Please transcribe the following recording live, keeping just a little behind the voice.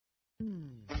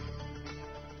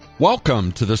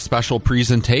Welcome to the special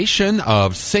presentation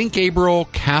of St. Gabriel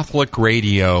Catholic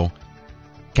Radio,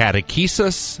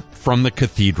 Catechesis from the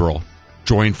Cathedral.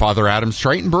 Join Father Adam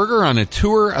Streitenberger on a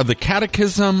tour of the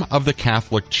Catechism of the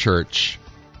Catholic Church.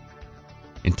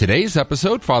 In today's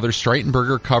episode, Father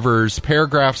Streitenberger covers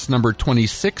paragraphs number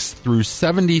 26 through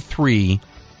 73.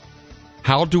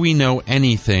 How do we know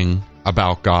anything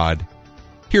about God?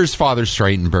 Here's Father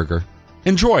Streitenberger.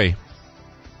 Enjoy.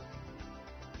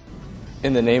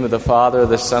 In the name of the Father,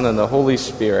 the Son, and the Holy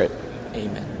Spirit.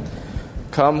 Amen.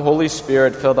 Come, Holy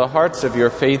Spirit, fill the hearts of your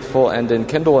faithful and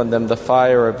enkindle in them the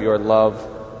fire of your love.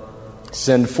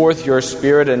 Send forth your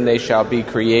Spirit, and they shall be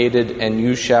created, and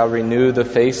you shall renew the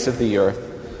face of the earth.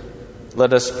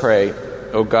 Let us pray.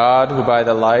 O God, who by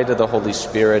the light of the Holy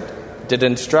Spirit did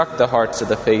instruct the hearts of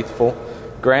the faithful,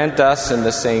 grant us in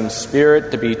the same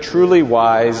Spirit to be truly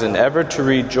wise and ever to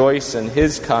rejoice in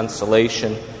his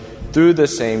consolation, through the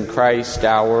same Christ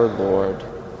our Lord.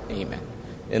 Amen.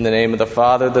 In the name of the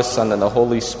Father, the Son, and the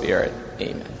Holy Spirit.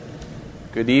 Amen.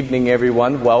 Good evening,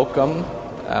 everyone. Welcome.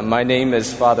 My name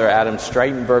is Father Adam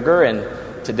Streitenberger,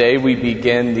 and today we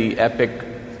begin the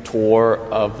epic tour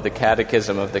of the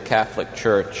Catechism of the Catholic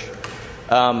Church.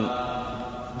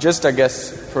 Just, I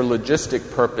guess, for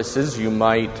logistic purposes, you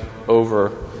might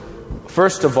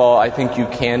First of all, I think you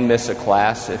can miss a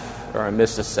class or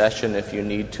miss a session if you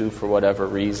need to for whatever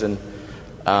reason.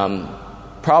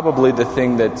 Probably the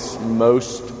thing that's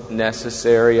most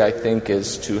necessary, I think,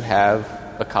 is to have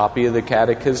a copy of the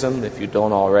Catechism if you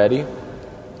don't already.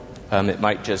 It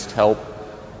might just help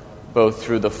both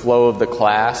through the flow of the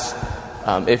class.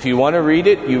 If you want to read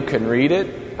it, you can read it.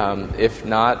 If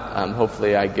not,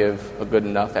 hopefully I give a good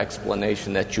enough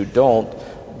explanation that you don't.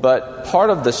 But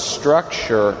part of the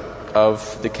structure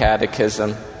of the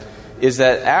Catechism is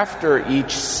that after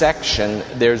each section,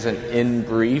 there's an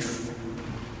in-brief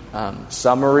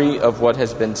summary of what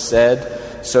has been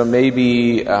said. So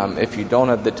maybe if you don't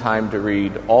have the time to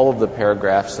read all of the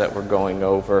paragraphs that we're going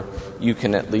over, you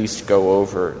can at least go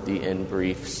over the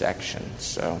in-brief section.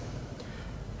 So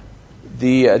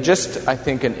I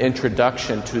think, an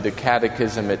introduction to the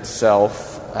Catechism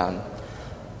itself.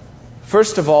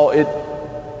 First of all,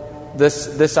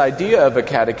 this idea of a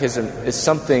catechism is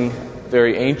something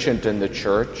very ancient in the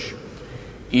Church.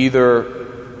 Either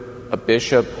a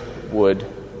bishop would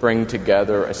bring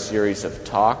together a series of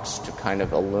talks to kind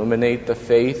of illuminate the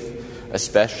faith,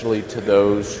 especially to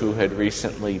those who had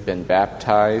recently been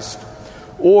baptized,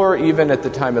 or even at the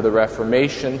time of the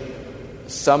Reformation,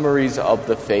 summaries of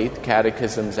the faith,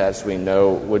 catechisms as we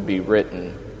know, would be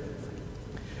written.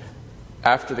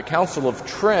 After the Council of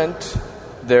Trent,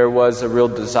 there was a real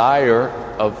desire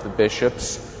of the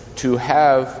bishops to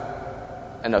have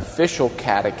an official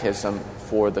catechism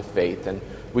for the faith, and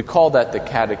we call that the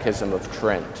Catechism of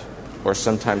Trent, or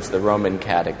sometimes the Roman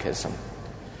Catechism.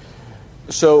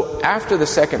 So after the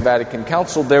Second Vatican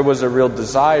Council, there was a real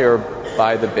desire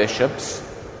by the bishops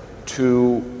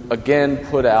to again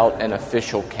put out an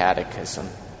official catechism.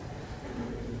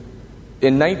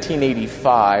 In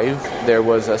 1985, there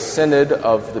was a synod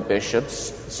of the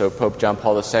bishops, so Pope John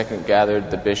Paul II gathered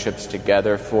the bishops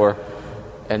together for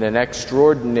an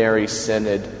extraordinary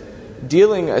synod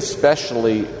dealing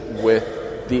especially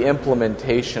with the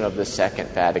implementation of the Second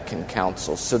Vatican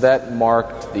Council. So that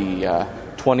marked the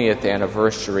 20th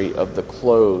anniversary of the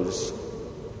close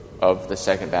of the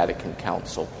Second Vatican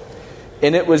Council.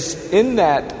 And it was in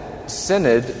that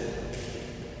synod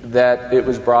that it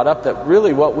was brought up that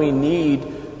really what we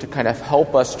need to kind of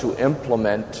help us to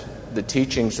implement the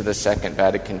teachings of the Second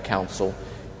Vatican Council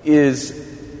is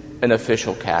an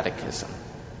official catechism.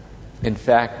 In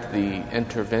fact, the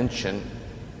intervention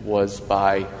was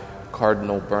by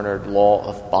Cardinal Bernard Law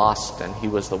of Boston. He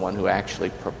was the one who actually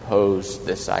proposed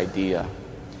this idea.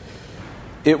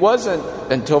 It wasn't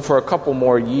until for a couple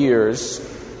more years,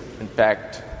 in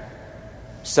fact,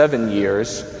 7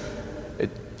 years,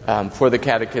 for the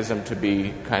catechism to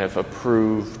be kind of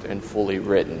approved and fully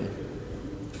written.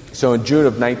 So in June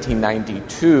of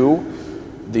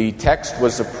 1992, the text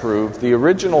was approved. The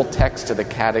original text of the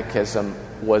catechism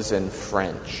was in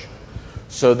French.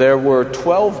 So there were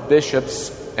 12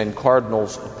 bishops and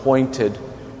cardinals appointed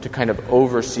to kind of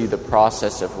oversee the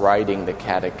process of writing the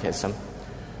catechism.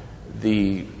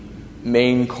 The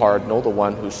main cardinal, the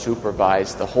one who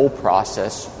supervised the whole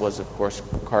process, was, of course,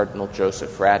 Cardinal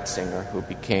Joseph Ratzinger, who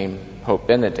became Pope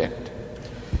Benedict.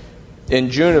 In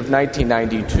June of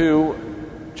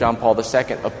 1992, John Paul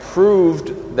II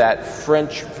approved that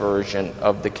French version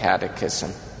of the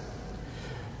Catechism.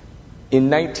 In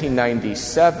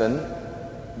 1997,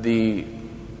 the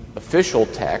official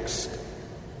text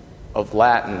of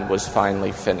Latin was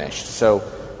finally finished. So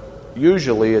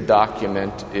usually a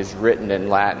document is written in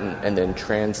Latin and then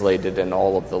translated in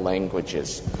all of the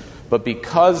languages. But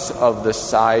because of the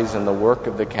size and the work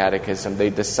of the catechism, they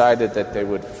decided that they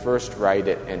would first write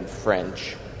it in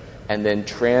French and then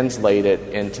translate it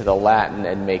into the Latin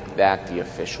and make that the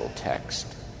official text.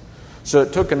 So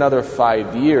it took another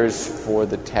 5 years for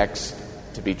the text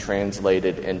to be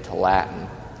translated into Latin.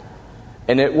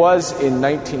 And it was in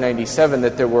 1997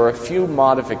 that there were a few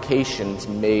modifications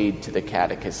made to the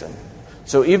catechism.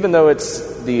 So even though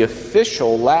it's the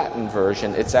official Latin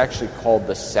version, it's actually called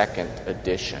the second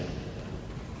edition,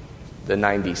 the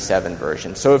 97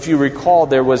 version. So if you recall,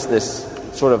 there was this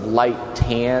sort of light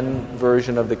tan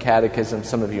version of the catechism.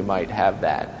 Some of you might have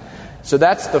that. So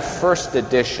that's the first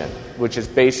edition, which is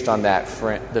based on that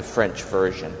the French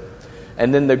version.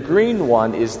 And then the green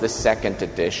one is the second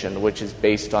edition, which is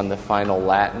based on the final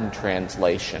Latin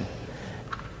translation.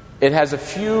 It has a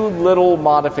few little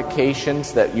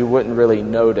modifications that you wouldn't really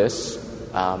notice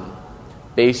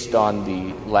based on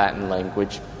the Latin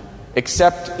language,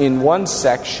 except in one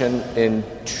section in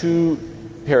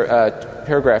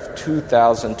paragraph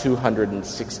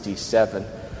 2267,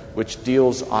 which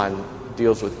deals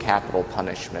with capital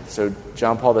punishment. So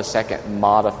John Paul II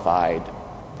modified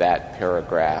that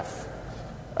paragraph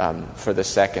for the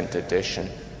second edition.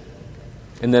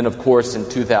 And then, of course, in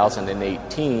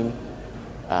 2018,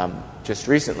 just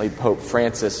recently, Pope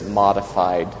Francis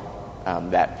modified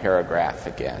that paragraph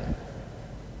again.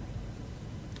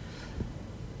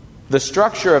 The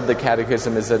structure of the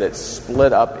catechism is that it's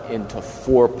split up into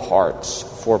four parts,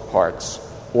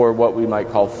 or what we might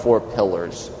call four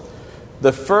pillars.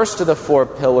 The first of the four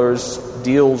pillars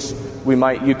deals,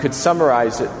 you could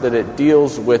summarize it, that it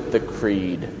deals with the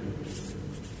creed.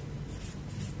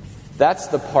 That's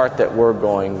the part that we're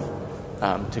going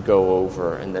to go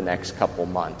over in the next couple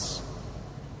months.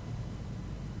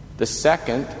 The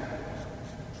second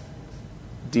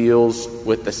deals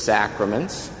with the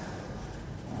sacraments.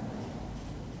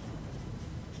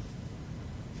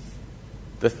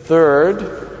 The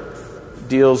third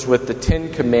deals with the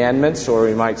 10 Commandments, or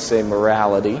we might say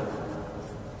morality.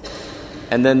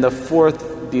 And then the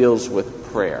fourth deals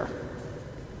with prayer.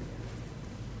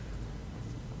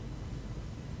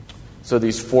 So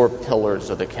these four pillars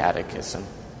of the catechism.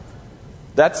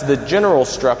 That's the general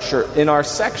structure. In our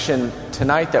section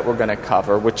tonight that we're going to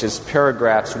cover, which is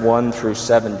paragraphs 1 through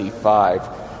 75,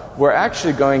 we're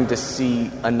actually going to see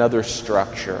another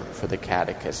structure for the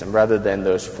catechism rather than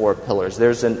those four pillars.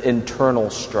 There's an internal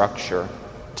structure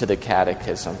to the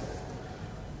catechism.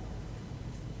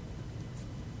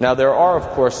 Now, there are, of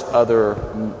course, other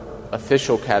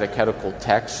official catechetical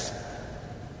texts.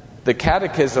 The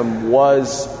catechism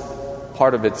was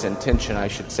part of its intention, I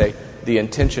should say. The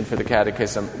intention for the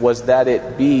catechism was that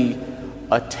it be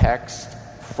a text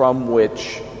from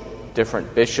which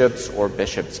different bishops or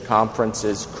bishops'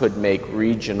 conferences could make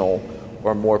regional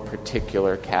or more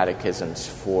particular catechisms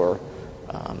for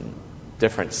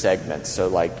different segments, so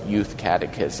like youth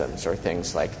catechisms or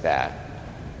things like that.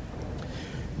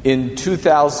 In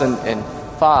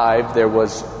 2005, there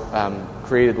was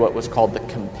created what was called the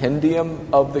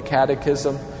Compendium of the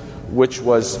Catechism,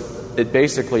 it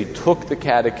basically took the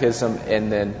catechism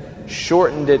and then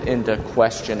shortened it into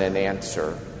question and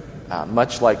answer,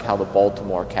 much like how the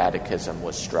Baltimore Catechism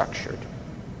was structured.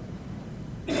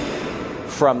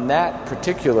 From that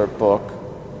particular book,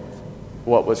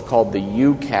 what was called the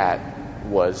UCAT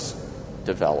was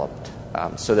developed.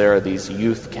 So there are these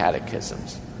youth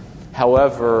catechisms.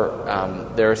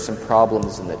 However, there are some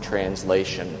problems in the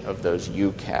translation of those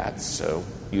UCATs, so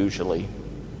usually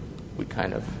we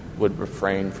kind of would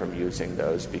refrain from using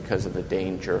those because of the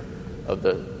danger of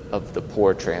the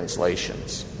poor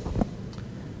translations.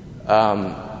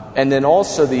 And then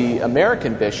also the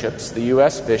American bishops, the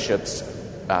U.S. bishops,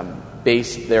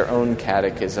 based their own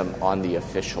catechism on the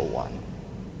official one.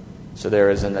 So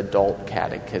there is an adult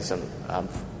catechism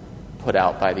put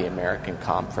out by the American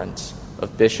Conference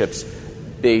of Bishops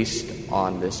based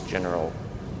on this general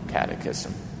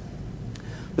catechism.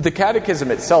 But the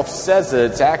catechism itself says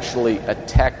that it's actually a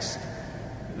text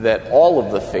that all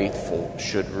of the faithful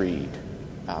should read.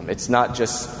 It's not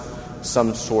just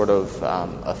some sort of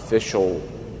official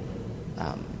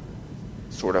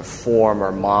sort of form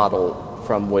or model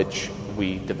from which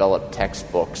we develop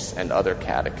textbooks and other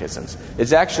catechisms.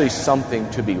 It's actually something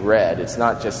to be read. It's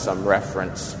not just some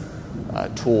reference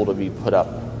tool to be put up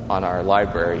on our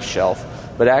library shelf,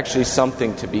 but actually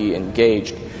something to be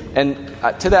engaged. And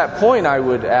to that point, I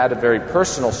would add a very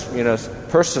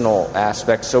personal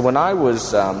aspect. So when I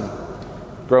was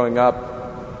growing up,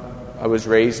 I was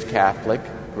raised Catholic,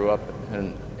 grew up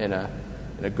in in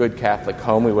a good Catholic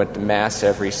home. We went to Mass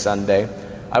every Sunday.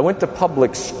 I went to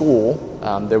public school.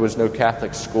 There was no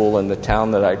Catholic school in the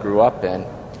town that I grew up in.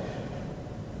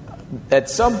 At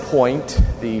some point,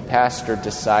 the pastor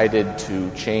decided to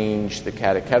change the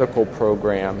catechetical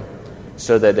program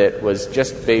so that it was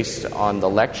just based on the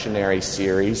lectionary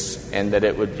series and that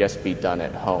it would just be done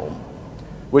at home,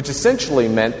 which essentially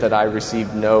meant that I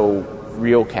received no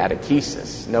real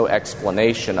catechesis, no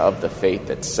explanation of the faith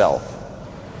itself.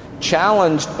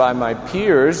 Challenged by my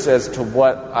peers as to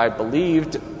what I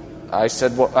believed, I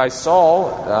said what I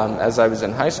saw as I was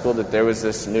in high school, that there was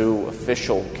this new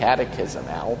official catechism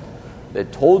out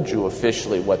that told you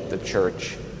officially what the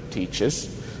church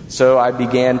teaches. So I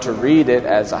began to read it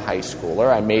as a high schooler.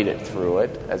 I made it through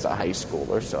it as a high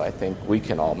schooler, so I think we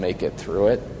can all make it through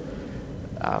it.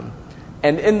 And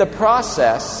in the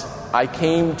process, I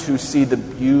came to see the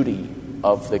beauty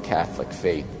of the Catholic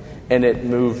faith, and it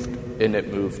moved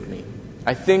me.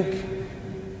 I think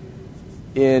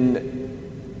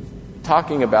in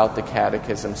talking about the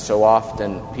catechism, so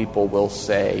often people will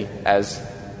say, as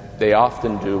they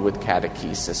often do with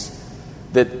catechesis,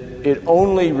 that it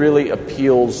only really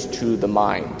appeals to the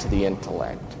mind, to the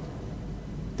intellect,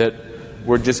 that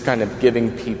we're just kind of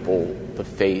giving people the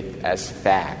faith as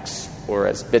facts or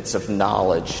as bits of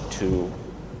knowledge to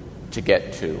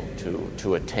get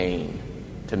to attain,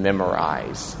 to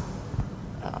memorize.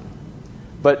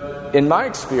 But in my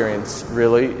experience,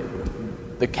 really,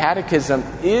 the catechism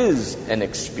is an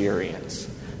experience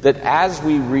that as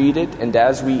we read it and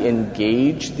as we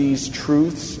engage these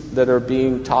truths that are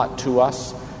being taught to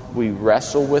us, we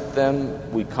wrestle with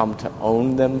them, we come to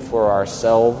own them for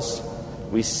ourselves,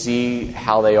 we see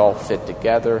how they all fit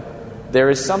together. There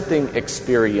is something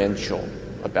experiential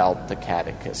about the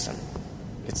catechism.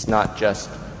 It's not just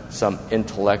some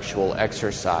intellectual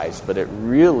exercise, but it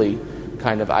really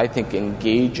kind of, I think,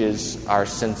 engages our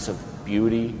sense of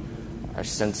beauty, our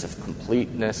sense of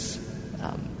completeness,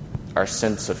 our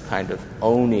sense of kind of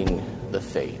owning the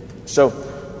faith. So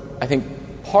I think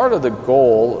part of the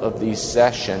goal of these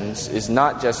sessions is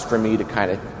not just for me to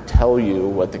kind of tell you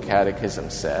what the catechism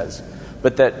says,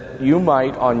 but that you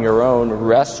might on your own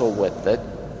wrestle with it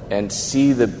and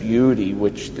see the beauty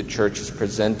which the Church is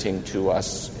presenting to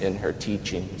us in her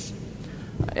teachings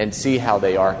and see how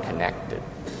they are connected.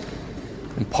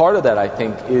 And part of that, I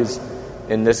think, is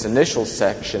in this initial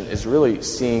section is really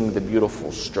seeing the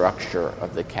beautiful structure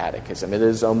of the catechism. It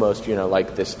is almost,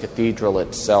 like this cathedral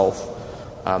itself,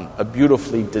 a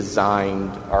beautifully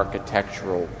designed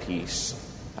architectural piece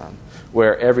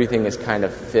where everything is kind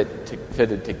of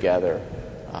fitted together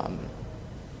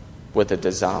with a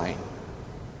design.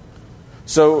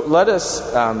 So let us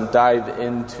dive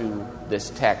into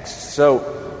this text.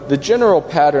 So the general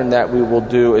pattern that we will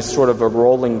do is sort of a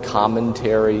rolling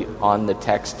commentary on the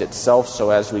text itself. So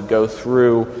as we go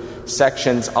through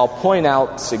sections, I'll point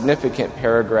out significant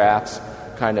paragraphs,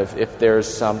 kind of if there's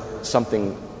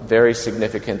something very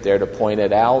significant there to point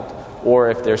it out, or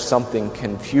if there's something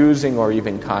confusing or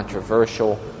even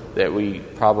controversial that we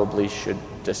probably should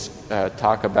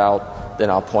talk about, then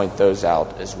I'll point those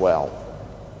out as well.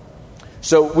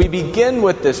 So we begin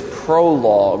with this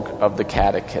prologue of the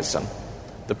catechism.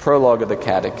 The prologue of the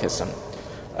catechism.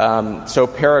 So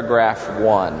paragraph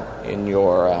 1 in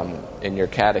your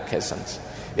catechisms.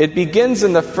 It begins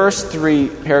in the first 3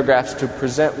 paragraphs to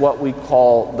present what we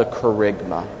call the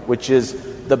kerygma, which is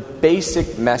the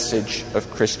basic message of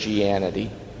Christianity,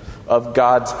 of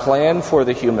God's plan for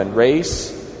the human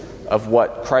race, of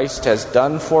what Christ has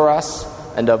done for us,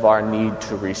 and of our need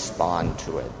to respond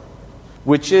to it,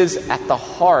 which is at the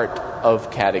heart of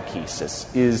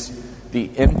catechesis, is the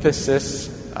emphasis,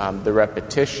 the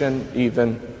repetition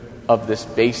even, of this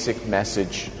basic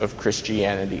message of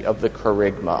Christianity, of the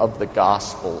kerygma, of the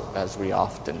gospel, as we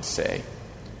often say.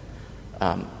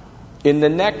 In the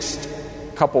next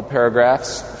couple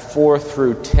paragraphs, 4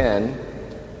 through 10,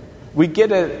 we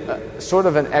get a sort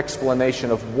of an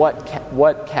explanation of what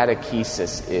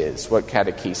catechesis is.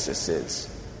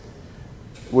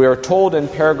 We are told in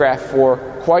paragraph 4,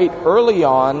 quite early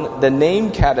on, the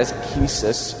name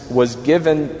catechesis was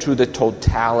given to the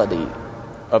totality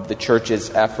of the Church's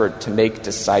effort to make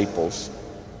disciples,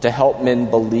 to help men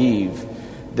believe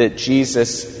that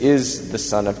Jesus is the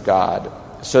Son of God,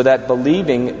 so that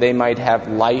believing they might have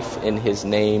life in His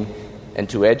name, and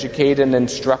to educate and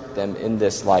instruct them in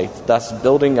this life, thus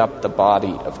building up the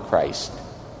body of Christ.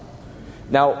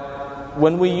 Now,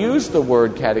 when we use the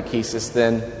word catechesis,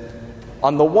 then,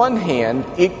 on the one hand,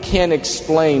 it can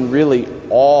explain really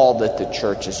all that the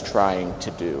Church is trying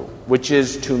to do, which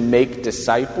is to make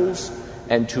disciples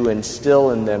and to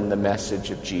instill in them the message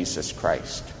of Jesus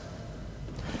Christ.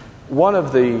 One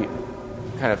of the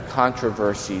kind of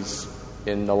controversies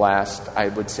in the last, I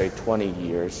would say, 20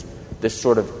 years, this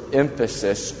sort of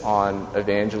emphasis on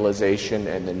evangelization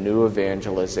and the new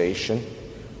evangelization,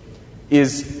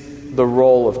 is the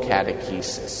role of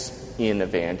catechesis in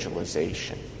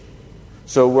evangelization.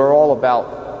 So we're all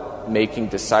about making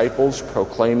disciples,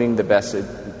 proclaiming the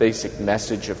basic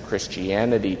message of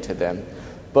Christianity to them.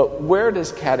 But where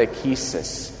does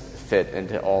catechesis fit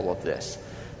into all of this?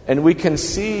 And we can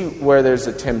see where there's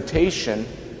a temptation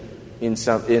in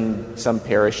some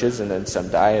parishes and in some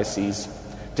dioceses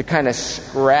to kind of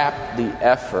scrap the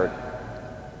effort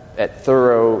at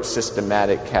thorough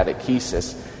systematic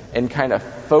catechesis and kind of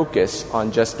focus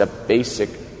on just a basic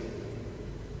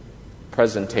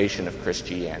presentation of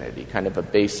Christianity, kind of a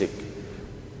basic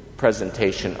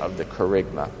presentation of the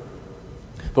kerygma.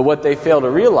 But what they fail to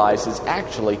realize is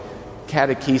actually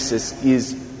catechesis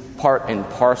is part and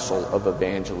parcel of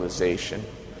evangelization.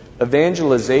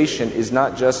 Evangelization is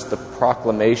not just the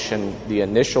proclamation, the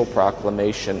initial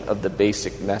proclamation of the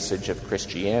basic message of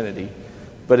Christianity,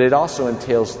 but it also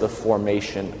entails the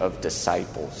formation of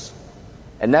disciples.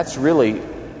 And that's really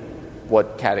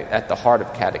what at the heart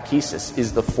of catechesis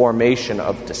is the formation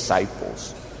of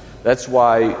disciples. That's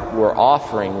why we're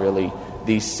offering really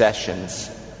these sessions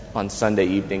on Sunday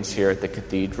evenings here at the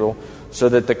Cathedral, so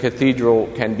that the Cathedral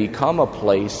can become a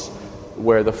place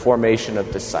where the formation of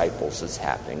disciples is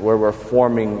happening, where we're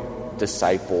forming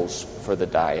disciples for the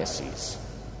diocese.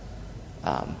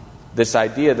 This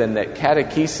idea then that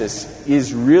catechesis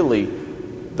is really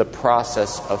the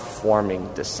process of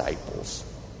forming disciples.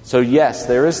 So yes,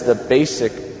 there is the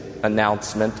basic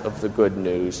announcement of the good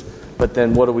news, but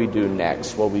then what do we do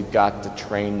next? Well, we've got to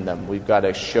train them. We've got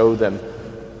to show them,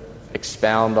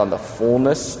 expound on the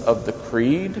fullness of the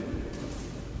creed,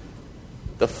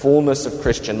 the fullness of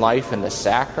Christian life and the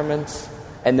sacraments,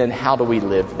 and then how do we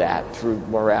live that through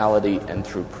morality and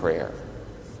through prayer.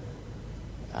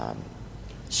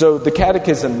 So the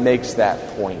Catechism makes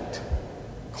that point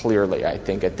clearly, I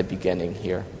think, at the beginning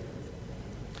here,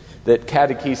 that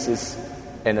catechesis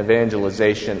and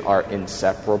evangelization are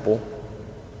inseparable.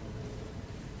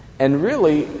 And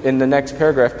really, in the next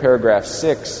paragraph, paragraph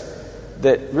 6,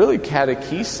 that really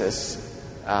catechesis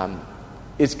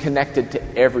is connected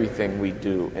to everything we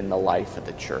do in the life of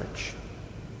the church.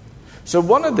 So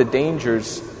one of the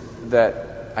dangers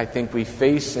that I think we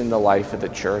face in the life of the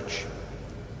church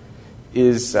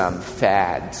is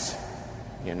fads,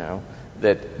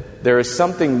 that there is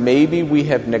something maybe we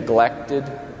have neglected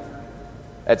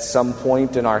at some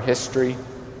point in our history,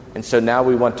 and so now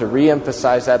we want to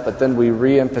re-emphasize that, but then we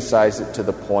re-emphasize it to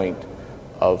the point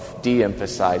of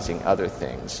de-emphasizing other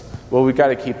things. Well, we've got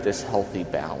to keep this healthy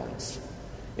balance.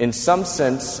 In some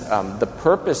sense, the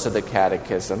purpose of the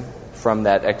Catechism from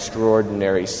that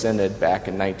extraordinary synod back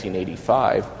in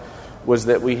 1985 was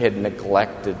that we had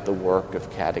neglected the work of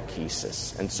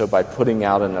catechesis. And so by putting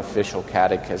out an official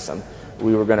catechism,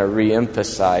 we were going to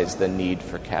re-emphasize the need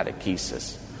for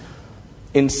catechesis.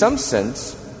 In some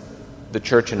sense, the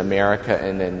Church in America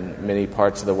and in many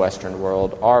parts of the Western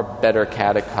world are better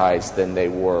catechized than they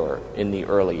were in the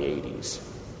early 80s.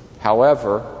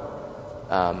 However,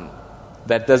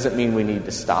 that doesn't mean we need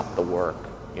to stop the work,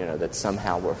 that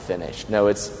somehow we're finished. No,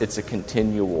 it's a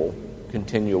continual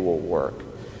work.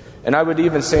 And I would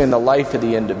even say in the life of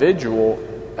the individual,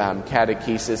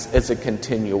 catechesis is a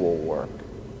continual work.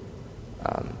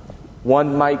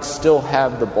 One might still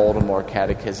have the Baltimore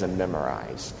Catechism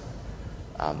memorized,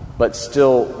 but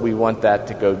still we want that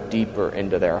to go deeper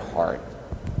into their heart,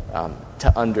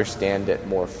 to understand it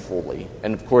more fully.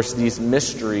 And of course, these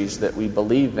mysteries that we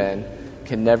believe in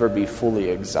can never be fully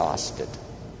exhausted.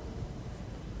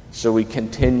 So we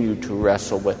continue to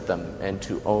wrestle with them and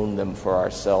to own them for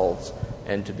ourselves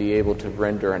and to be able to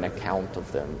render an account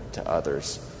of them to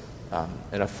others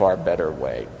in a far better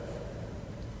way.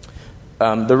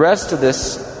 The rest of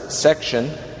this section,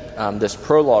 this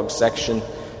prologue section,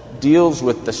 deals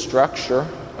with the structure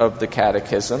of the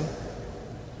catechism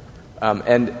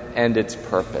and its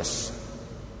purpose,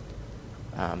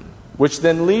 which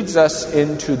then leads us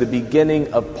into the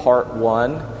beginning of part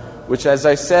 1, which, as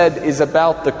I said, is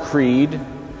about the creed.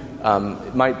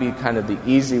 It might be kind of the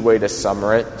easy way to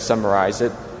summarize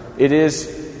it. It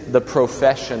is the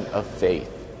profession of faith.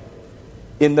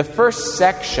 In the first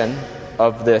section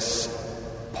of this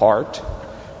part,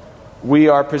 we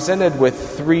are presented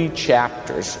with 3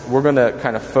 chapters. We're going to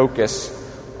kind of focus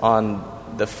on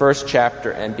the first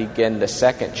chapter and begin the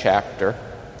second chapter.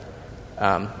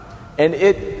 And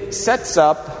it sets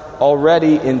up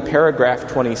already in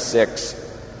paragraph 26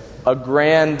 a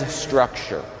grand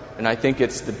structure. And I think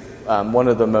it's one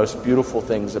of the most beautiful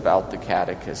things about the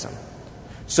Catechism.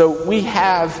 So we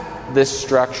have this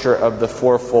structure of the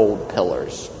fourfold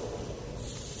pillars,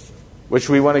 which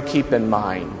we want to keep in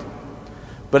mind.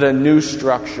 But a new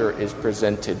structure is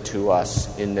presented to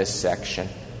us in this section.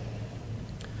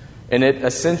 And it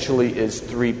essentially is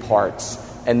 3 parts,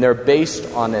 and they're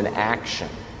based on an action,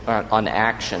 on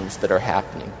actions that are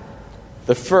happening.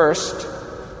 The first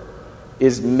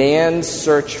is man's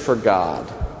search for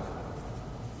God.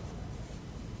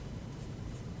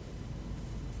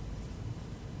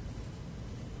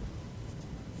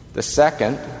 The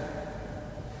second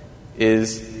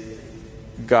is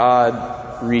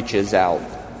God reaches out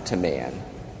to man.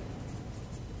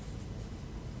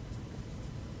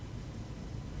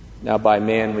 Now, by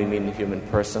man, we mean the human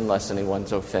person, lest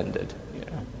anyone's offended.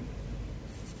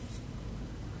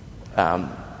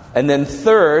 And then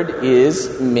third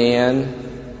is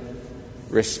man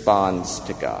responds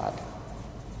to God.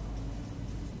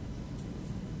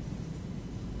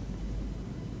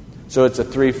 So it's a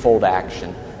threefold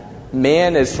action.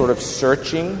 Man is sort of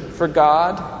searching for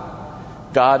God.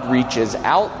 God reaches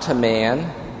out to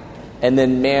man, and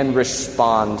then man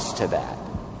responds to that.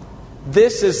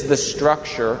 This is the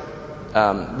structure,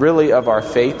 really, of our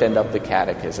faith and of the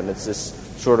Catechism. It's this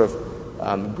sort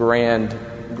of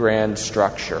grand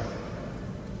structure.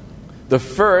 The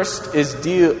first is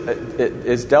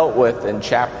dealt with in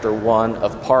chapter 1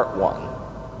 of part 1.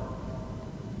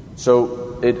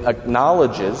 So it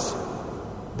acknowledges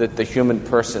that the human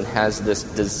person has this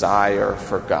desire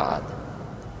for God,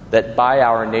 that by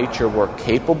our nature we're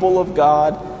capable of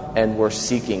God and we're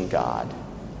seeking God,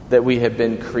 that we have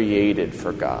been created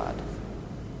for God.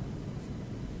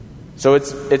 So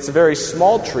it's a very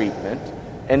small treatment,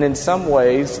 and in some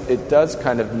ways it does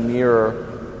kind of mirror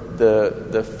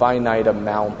the finite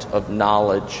amount of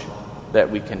knowledge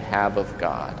that we can have of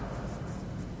God.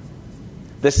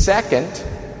 The second,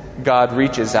 God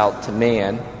reaches out to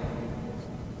man,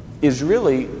 is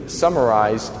really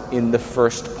summarized in the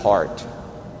first part.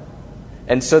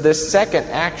 And so this second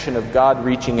action of God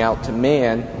reaching out to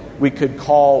man, we could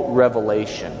call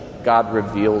revelation. God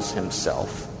reveals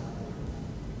himself.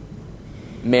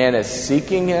 Man is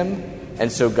seeking him,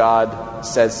 and so God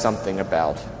says something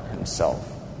about himself.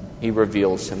 He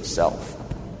reveals himself.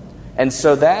 And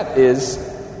so that is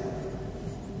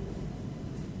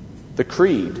the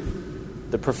creed,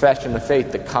 the profession of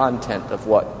faith, the content of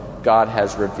what God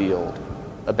has revealed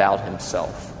about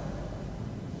himself.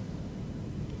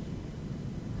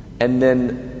 And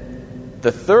then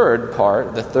the third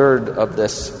part, the third of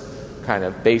this kind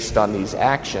of based on these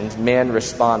actions, man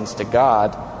responds to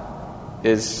God,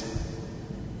 is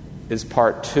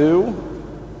part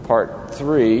 2, part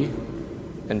 3,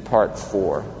 and part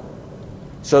 4.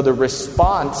 So the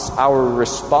response, our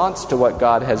response to what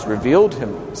God has revealed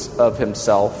of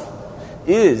himself,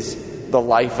 is the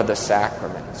life of the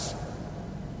sacraments,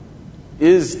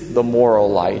 is the moral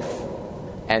life,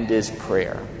 and is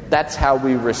prayer. That's how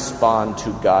we respond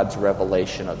to God's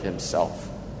revelation of himself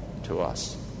to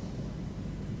us.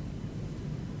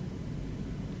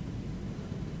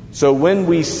 So when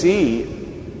we see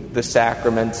the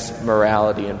sacraments,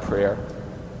 morality, and prayer,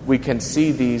 we can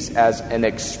see these as an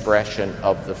expression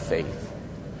of the faith.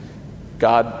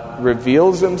 God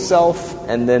reveals himself,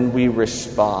 and then we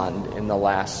respond in the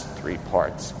last 3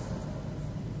 parts.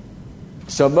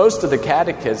 So most of the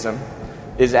Catechism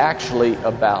is actually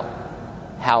about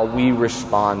how we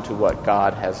respond to what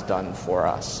God has done for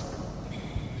us.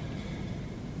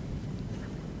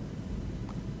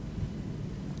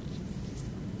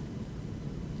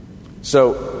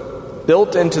 So,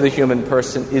 built into the human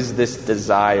person is this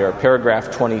desire.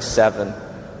 Paragraph 27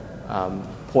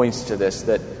 points to this,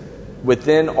 that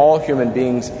within all human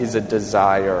beings is a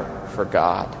desire for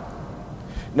God.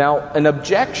 Now, an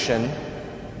objection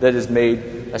that is made,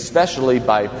 especially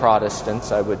by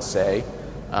Protestants, I would say,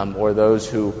 or those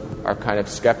who are kind of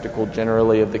skeptical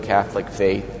generally of the Catholic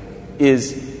faith,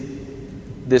 is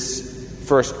this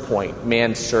first point,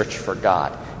 man's search for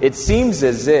God. It seems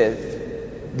as if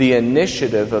the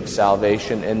initiative of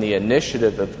salvation and the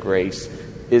initiative of grace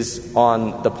is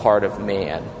on the part of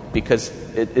man, because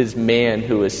it is man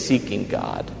who is seeking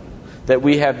God. That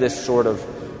we have this sort of,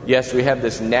 yes, we have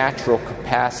this natural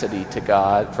capacity to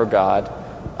God, for God.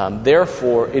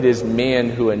 Therefore, it is man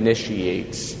who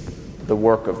initiates the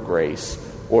work of grace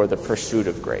or the pursuit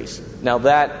of grace. Now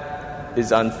that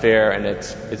is unfair, and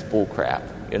it's bullcrap,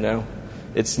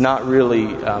 It's not really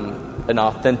an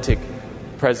authentic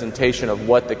presentation of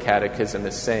what the Catechism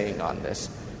is saying on this.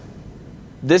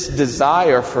 This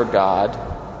desire for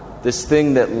God, this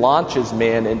thing that launches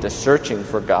man into searching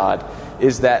for God,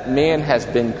 is that man has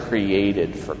been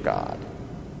created for God.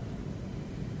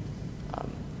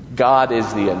 God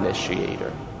is the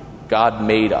initiator. God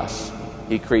made us.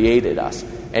 He created us.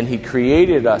 And He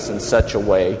created us in such a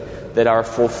way that our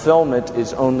fulfillment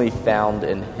is only found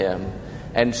in Him.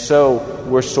 And so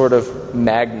we're sort of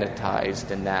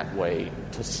magnetized in that way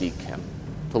to seek Him,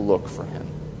 to look for Him.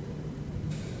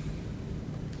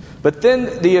 But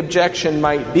then the objection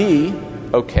might be,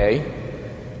 okay,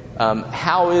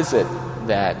 how is it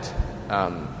that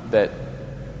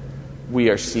we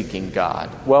are seeking God?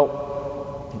 Well,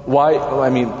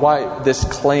 why this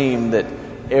claim that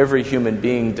every human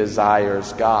being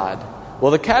desires God?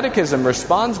 Well, the Catechism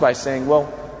responds by saying,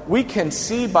 well, we can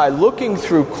see by looking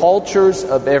through cultures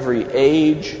of every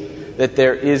age that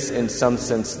there is, in some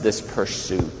sense, this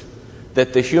pursuit,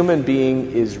 that the human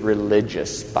being is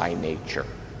religious by nature.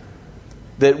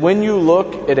 That when you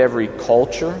look at every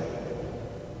culture,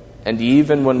 and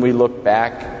even when we look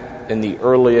back in the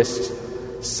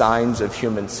earliest signs of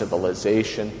human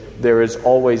civilization, there is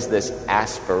always this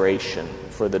aspiration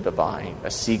for the divine,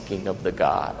 a seeking of the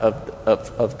God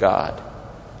of God.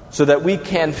 So that we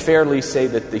can fairly say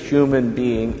that the human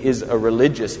being is a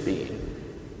religious being.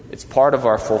 It's part of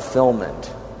our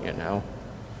fulfillment,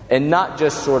 And not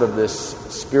just sort of this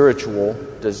spiritual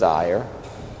desire,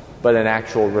 but an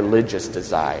actual religious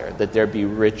desire, that there be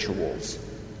rituals,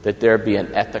 that there be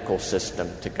an ethical system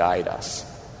to guide us,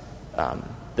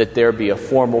 that there be a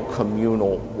formal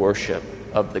communal worship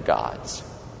of the gods.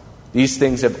 These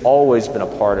things have always been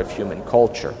a part of human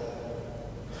culture.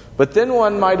 But then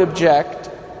one might object,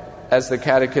 as the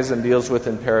Catechism deals with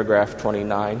in paragraph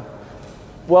 29,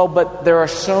 well, but there are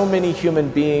so many human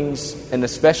beings, and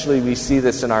especially we see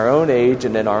this in our own age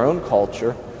and in our own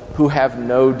culture, who have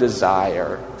no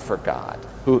desire for God,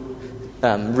 who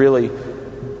really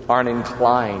aren't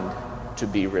inclined to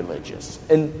be religious.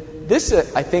 And this,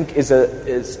 I think, is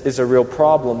a real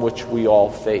problem which we all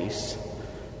face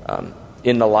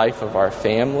in the life of our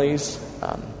families,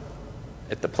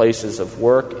 at the places of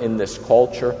work, in this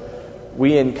culture.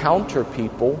 We encounter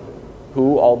people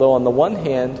who, although on the one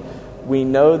hand we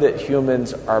know that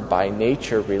humans are by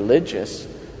nature religious,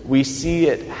 we see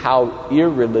it how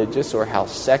irreligious or how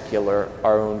secular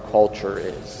our own culture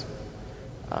is.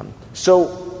 So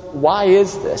why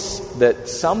is this that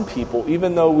some people,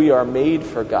 even though we are made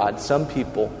for God, some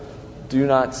people do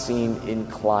not seem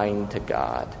inclined to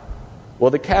God?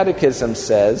 Well, the Catechism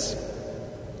says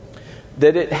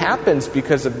that it happens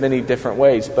because of many different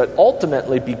ways, but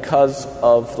ultimately because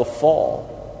of the fall.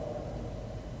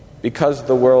 Because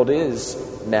the world is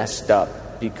messed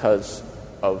up because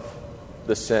of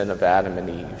the sin of Adam and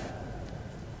Eve.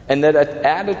 And that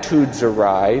attitudes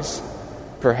arise,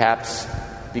 perhaps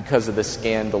because of the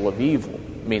scandal of evil.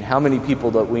 I mean, how many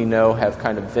people that we know have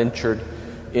kind of ventured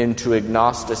into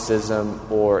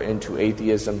agnosticism or into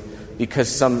atheism because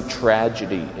some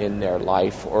tragedy in their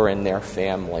life or in their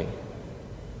family?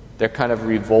 They're kind of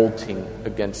revolting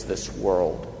against this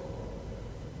world.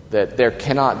 That there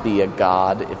cannot be a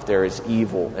God if there is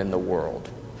evil in the world.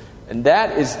 And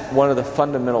that is one of the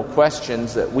fundamental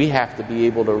questions that we have to be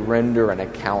able to render an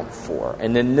account for.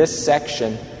 And in this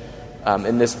section,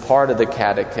 in this part of the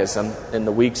Catechism, in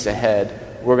the weeks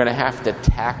ahead, we're going to have to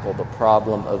tackle the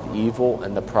problem of evil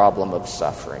and the problem of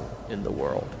suffering in the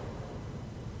world.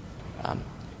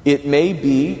 It may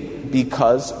be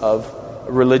because of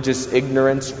religious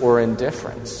ignorance or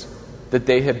indifference, that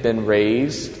they have been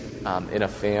raised in a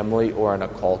family or in a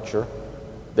culture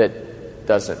that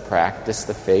doesn't practice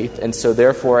the faith, and so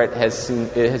therefore it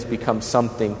has become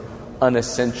something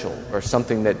unessential or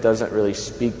something that doesn't really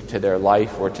speak to their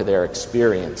life or to their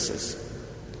experiences.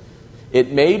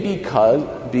 It may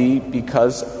be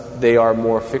because they are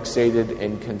more fixated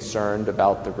and concerned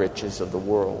about the riches of the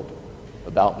world,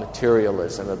 about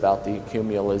materialism, about the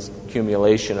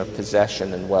accumulation of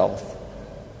possession and wealth.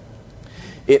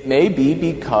 It may be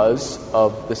because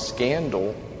of the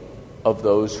scandal of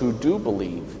those who do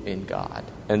believe in God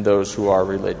and those who are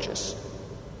religious.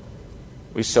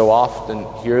 We so often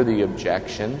hear the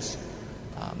objections,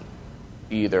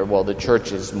 either, well, the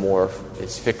church is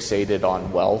fixated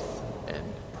on wealth and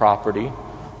property,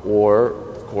 or,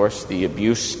 of course, the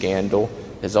abuse scandal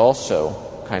has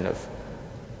also kind of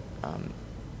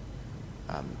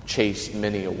chased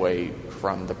many away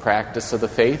from the practice of the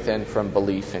faith and from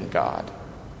belief in God.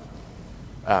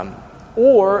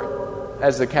 Or,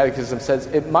 as the Catechism says,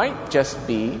 it might just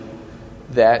be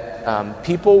that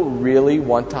people really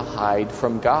want to hide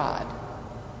from God.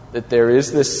 That there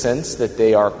is this sense that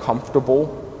they are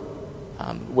comfortable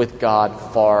with God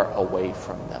far away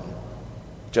from them.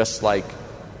 Just like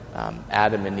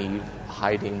Adam and Eve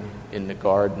hiding in the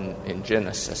garden in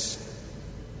Genesis.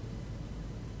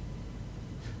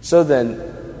 So then,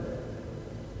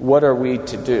 what are we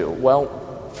to do?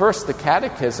 Well, first, the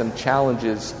Catechism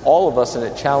challenges all of us, and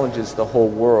it challenges the whole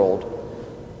world,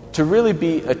 to really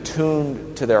be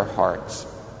attuned to their hearts.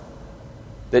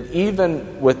 That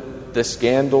even with the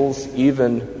scandals,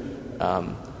 even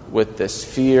with this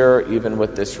fear, even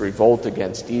with this revolt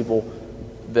against evil,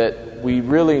 that we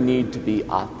really need to be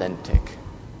authentic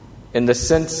in the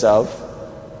sense of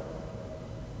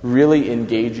really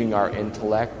engaging our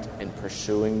intellect in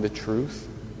pursuing the truth,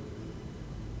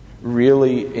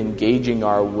 really engaging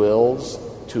our wills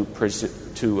to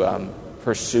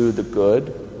pursue the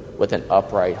good with an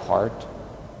upright heart.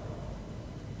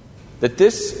 That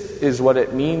this is what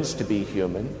it means to be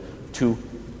human, to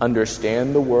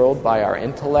understand the world by our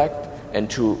intellect and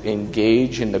to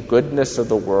engage in the goodness of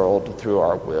the world through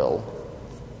our will.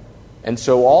 And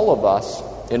so all of us,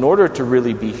 in order to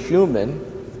really be human,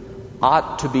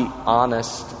 ought to be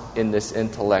honest in this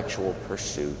intellectual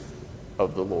pursuit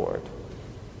of the Lord.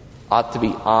 Ought to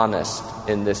be honest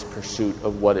in this pursuit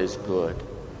of what is good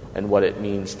and what it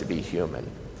means to be human.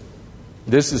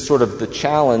 This is sort of the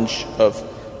challenge of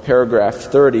paragraph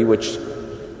 30, which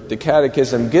the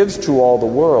Catechism gives to all the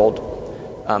world,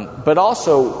 but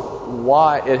also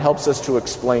why it helps us to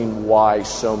explain why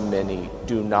so many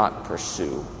do not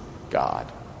pursue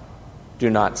God, do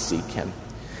not seek Him,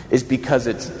 is because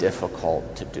it's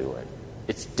difficult to do it.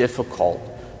 It's difficult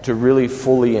to really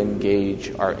fully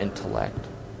engage our intellect,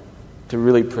 to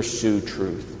really pursue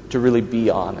truth, to really be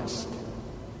honest,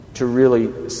 to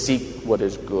really seek what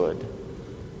is good,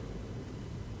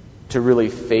 to really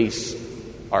face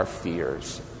our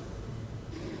fears.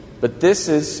 But this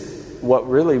is what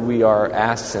really we are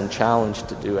asked and challenged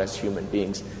to do as human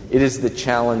beings. It is the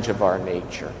challenge of our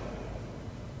nature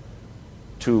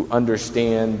to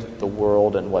understand the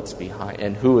world and what's behind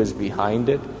and who is behind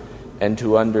it, and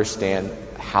to understand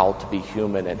how to be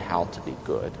human and how to be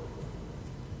good.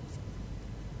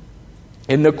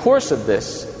 In the course of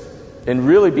this, in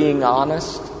really being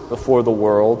honest before the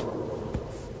world,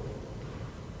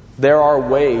 there are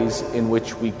ways in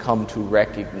which we come to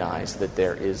recognize that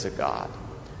there is a God.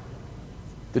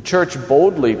 The Church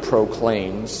boldly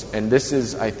proclaims, and this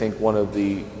is, I think, one of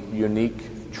the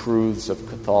unique truths of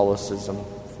Catholicism,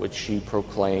 which she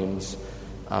proclaims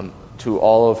to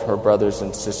all of her brothers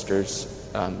and sisters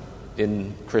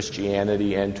in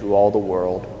Christianity and to all the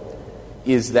world,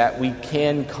 is that we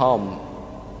can come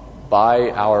by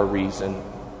our reason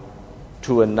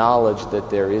to a knowledge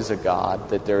that there is a God,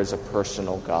 that there is a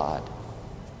personal God.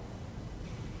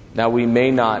 Now, we may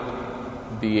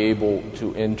not be able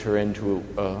to enter into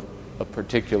a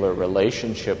particular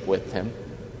relationship with Him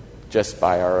just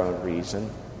by our own reason.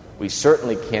 We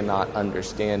certainly cannot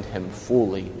understand Him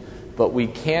fully, but we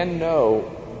can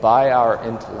know by our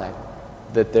intellect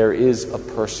that there is a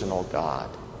personal God.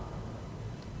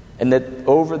 And that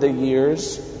over the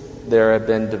years, there have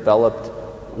been developed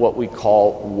what we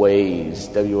call ways,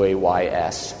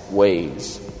 W-A-Y-S,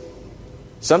 ways.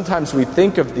 Sometimes we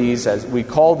think of these as, we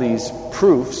call these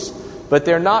proofs, but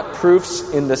they're not proofs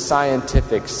in the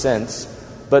scientific sense,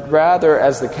 but rather,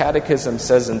 as the Catechism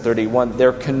says in 31,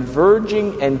 they're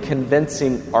converging and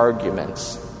convincing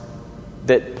arguments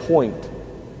that point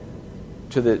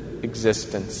to the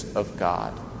existence of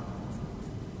God.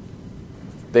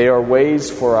 They are ways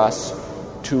for us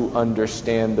to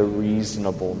understand the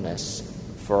reasonableness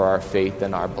for our faith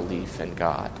and our belief in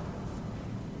God.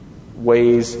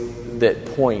 Ways that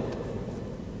point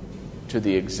to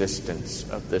the existence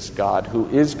of this God who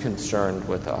is concerned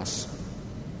with us.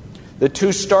 The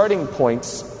two starting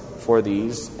points for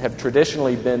these have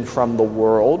traditionally been from the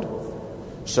world,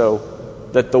 so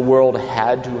that the world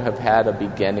had to have had a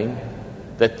beginning,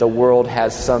 that the world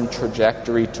has some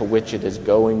trajectory to which it is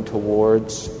going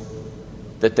towards,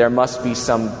 that there must be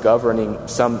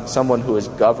someone who is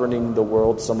governing the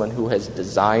world, someone who has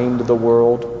designed the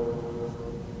world,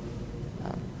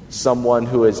 someone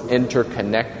who is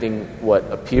interconnecting what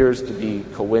appears to be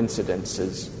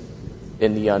coincidences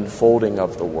in the unfolding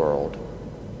of the world.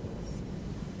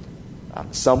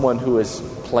 Someone who has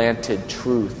planted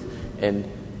truth and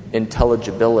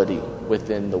intelligibility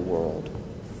within the world,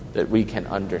 that we can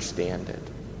understand it.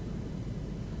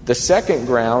 The second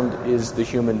ground is the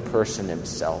human person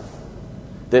himself.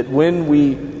 That when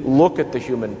we look at the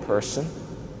human person,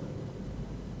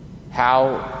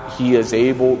 how he is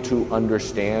able to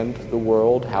understand the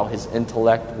world, how his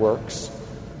intellect works,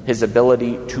 his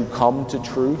ability to come to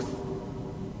truth,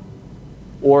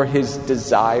 or his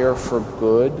desire for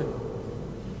good,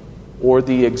 or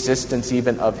the existence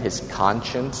even of his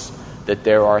conscience, that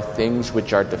there are things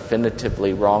which are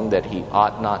definitively wrong that he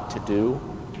ought not to do,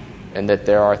 and that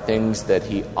there are things that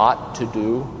he ought to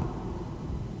do,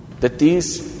 that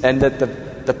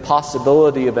the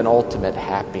possibility of an ultimate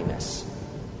happiness,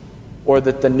 or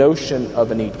that the notion of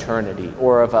an eternity,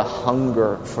 or of a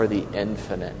hunger for the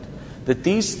infinite, that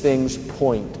these things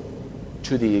point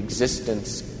to the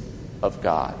existence of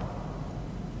God.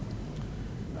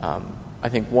 I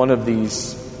think one of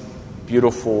these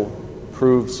beautiful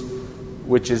proofs,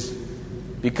 which is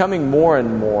becoming more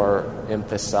and more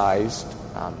emphasized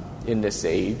in this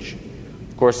age,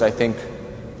 of course, I think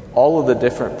all of the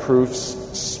different proofs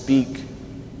speak,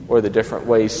 or the different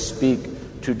ways speak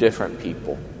to different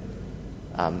people.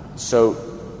 So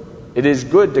it is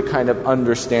good to kind of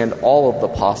understand all of the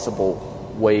possible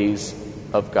ways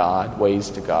of God, ways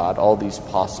to God, all these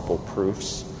possible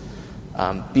proofs,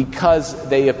 because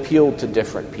they appeal to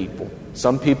different people.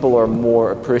 Some people are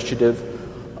more appreciative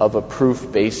of a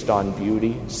proof based on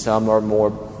beauty. Some are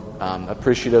more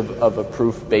appreciative of a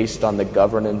proof based on the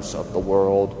governance of the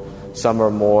world. Some are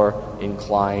more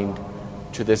inclined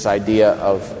to this idea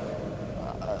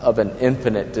of an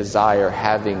infinite desire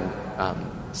having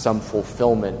some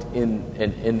fulfillment in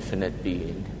an infinite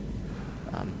being.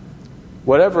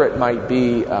 Whatever it might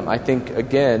be, I think,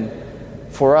 again,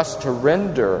 for us to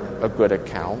render a good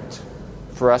account,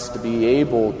 for us to be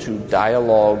able to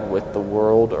dialogue with the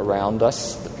world around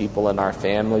us, the people in our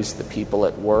families, the people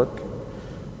at work,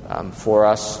 for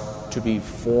us to be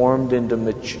formed into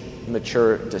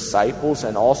mature disciples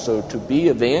and also to be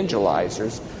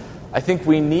evangelizers, I think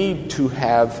we need to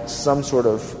have some sort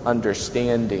of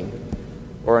understanding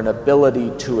or an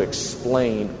ability to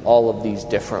explain all of these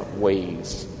different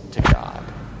ways to God.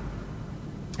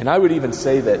 And I would even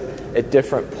say that at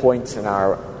different points in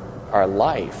our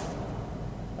life,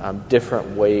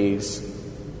 different ways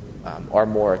are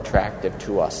more attractive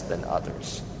to us than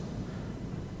others.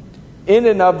 In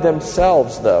and of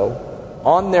themselves, though,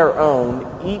 on their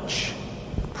own, each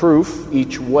proof,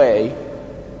 each way,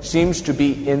 seems to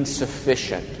be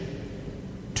insufficient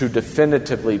to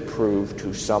definitively prove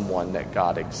to someone that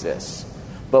God exists.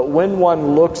 But when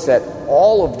one looks at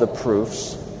all of the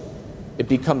proofs, it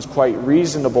becomes quite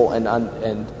reasonable and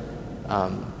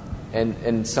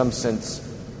in some sense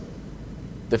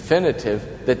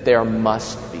definitive that there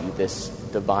must be this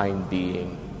divine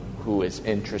being who is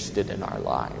interested in our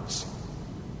lives.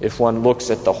 If one looks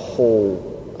at the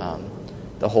whole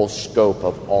scope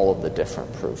of all of the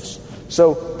different proofs.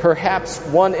 So perhaps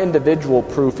one individual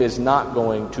proof is not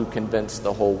going to convince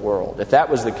the whole world. If that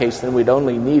was the case, then we'd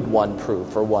only need one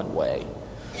proof or one way.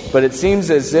 But it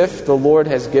seems as if the Lord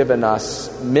has given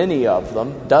us many of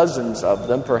them, dozens of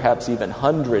them, perhaps even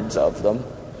hundreds of them,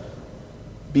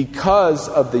 because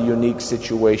of the unique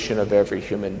situation of every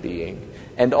human being,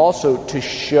 and also to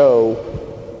show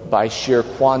by sheer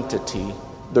quantity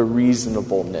the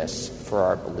reasonableness for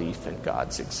our belief in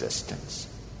God's existence.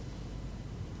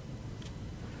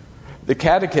 The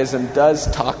Catechism does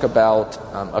talk about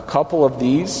a couple of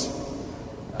these,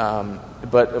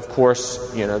 but of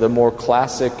course, the more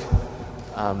classically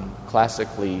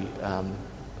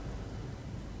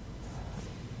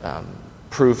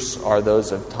proofs are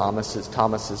those of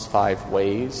Thomas's 5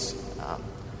 ways.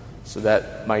 So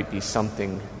that might be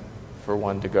something for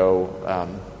one to go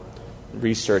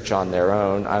research on their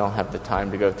own. I don't have the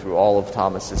time to go through all of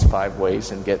Thomas's 5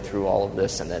 ways and get through all of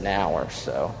this in an hour.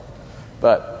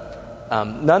 But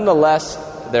nonetheless,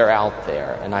 they're out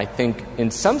there. And I think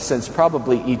in some sense,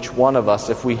 probably each one of us,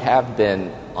 if we have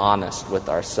been honest with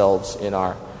ourselves in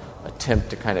our attempt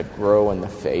to kind of grow in the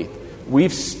faith,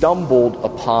 we've stumbled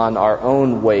upon our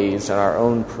own ways and our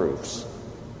own proofs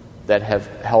that have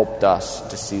helped us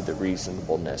to see the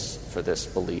reasonableness for this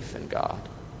belief in God.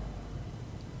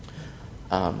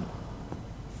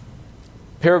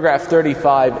 Paragraph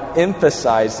 35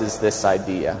 emphasizes this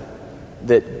idea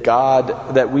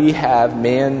that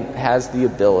man has the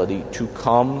ability to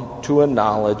come to a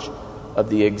knowledge of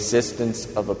the existence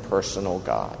of a personal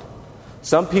God.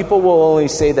 Some people will only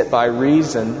say that by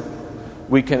reason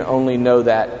we can only know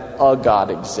that a God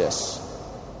exists,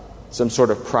 some sort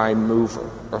of prime mover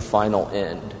or final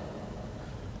end.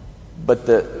 But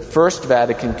the First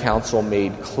Vatican Council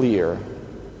made clear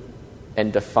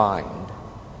and defined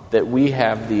that we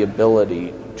have the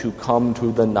ability to come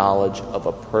to the knowledge of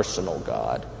a personal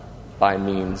God by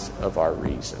means of our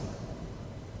reason.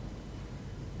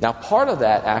 Now, part of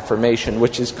that affirmation,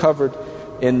 which is covered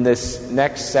in this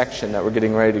next section that we're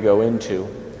getting ready to go into,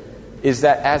 is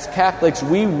that as Catholics,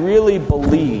 we really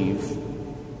believe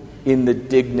in the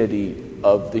dignity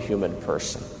of the human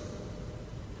person,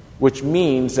 which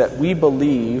means that we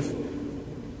believe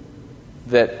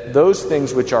that those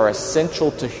things which are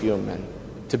essential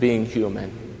to being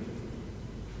human,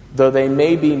 though they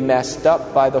may be messed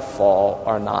up by the fall,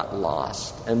 are not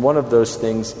lost. And one of those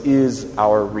things is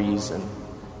our reason,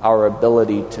 our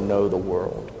ability to know the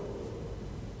world.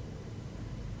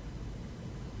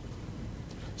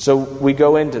 So we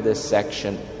go into this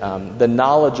section, the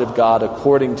knowledge of God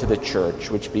according to the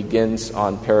church, which begins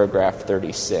on paragraph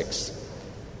 36.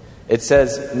 It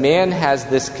says, man has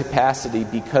this capacity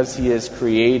because he is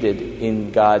created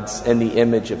in the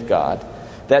image of God,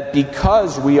 that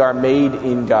because we are made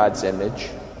in God's image,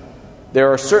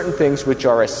 there are certain things which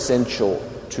are essential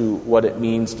to what it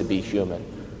means to be human.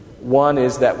 One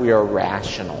is that we are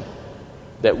rational,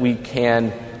 that we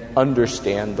can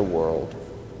understand the world.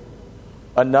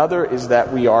 Another is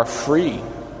that we are free,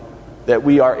 that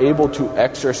we are able to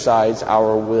exercise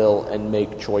our will and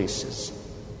make choices.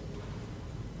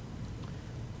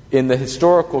 In the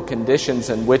historical conditions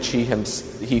in which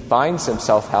he finds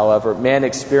himself, however, man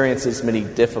experiences many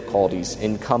difficulties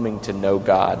in coming to know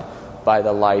God by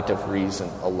the light of reason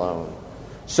alone.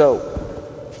 So,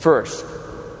 first,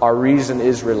 our reason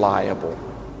is reliable.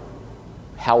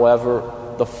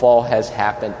 However, the fall has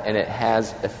happened and it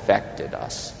has affected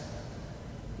us.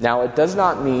 Now, it does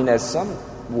not mean, as some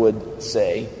would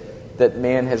say, that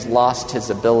man has lost his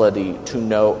ability to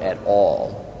know at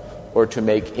all or to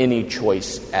make any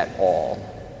choice at all.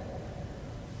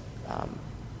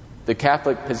 The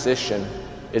Catholic position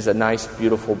is a nice,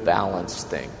 beautiful, balanced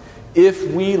thing.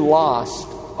 If we lost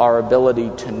our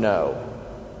ability to know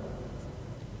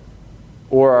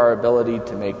or our ability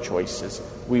to make choices,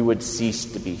 we would cease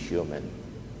to be human.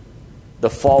 The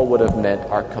fall would have meant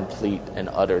our complete and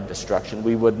utter destruction.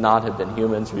 We would not have been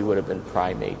humans, we would have been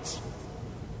primates.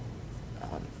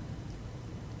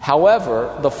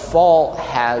 However, the fall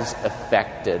has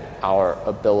affected our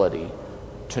ability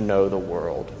to know the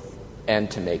world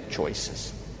and to make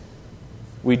choices.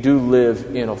 We do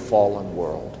live in a fallen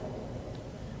world.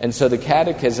 And so the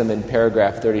Catechism in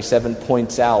paragraph 37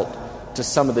 points out to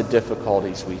some of the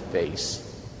difficulties we face,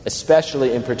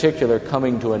 especially in particular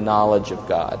coming to a knowledge of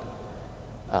God.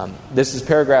 This is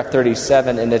paragraph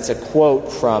 37, and it's a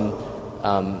quote from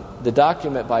the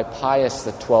document by Pius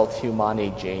XII,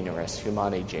 Humani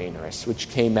Generis, which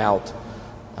came out,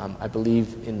 I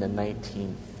believe, in the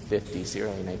 1950s, the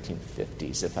early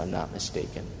 1950s, if I'm not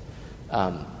mistaken.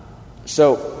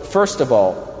 So, first of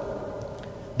all,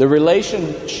 the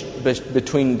relation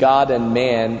between God and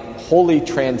man wholly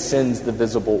transcends the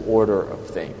visible order of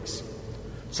things.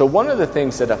 So one of the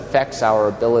things that affects our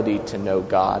ability to know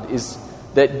God is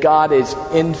that God is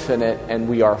infinite and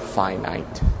we are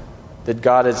finite. That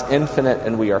God is infinite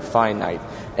and we are finite.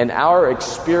 And our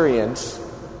experience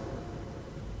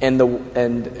and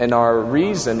our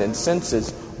reason and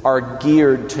senses are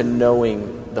geared to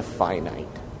knowing the finite,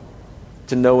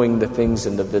 to knowing the things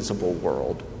in the visible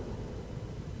world.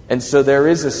 And so there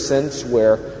is a sense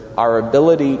where our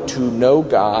ability to know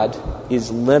God is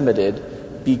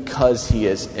limited because He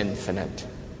is infinite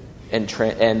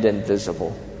and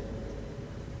invisible.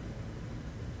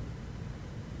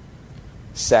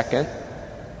 Second,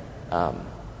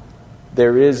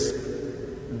 there is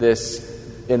this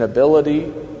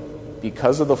inability,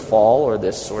 because of the fall or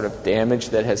this sort of damage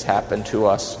that has happened to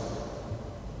us,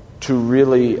 to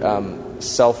really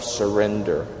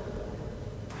self-surrender,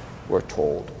 we're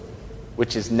told,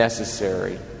 which is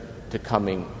necessary to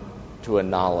coming to a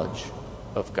knowledge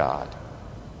of God.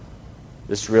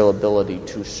 This real ability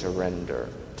to surrender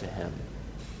to Him.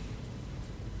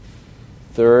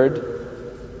 Third,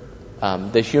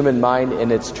 the human mind,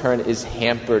 in its turn, is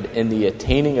hampered in the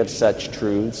attaining of such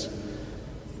truths.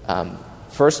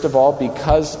 First of all,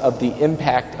 because of the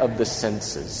impact of the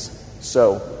senses.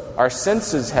 So, our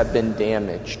senses have been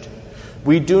damaged.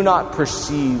 We do not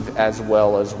perceive as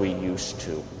well as we used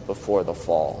to before the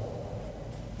fall.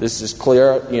 This is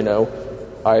clear,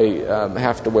 I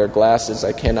have to wear glasses.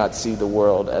 I cannot see the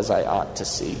world as I ought to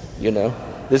see,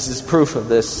 This is proof of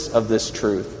this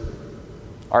truth.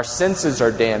 Our senses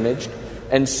are damaged,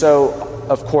 and so,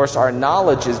 of course, our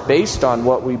knowledge is based on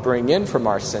what we bring in from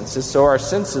our senses, so our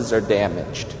senses are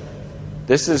damaged.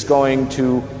 This is going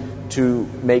to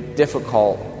make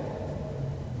difficult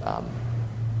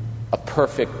a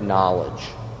perfect knowledge.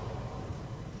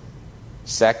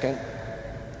 Second,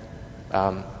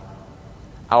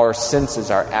 our senses,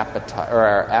 our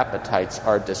appetites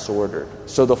are disordered.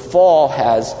 So the fall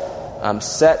has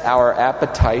set our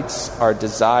appetites, our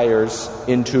desires,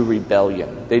 into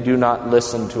rebellion. They do not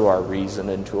listen to our reason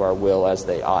and to our will as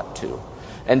they ought to.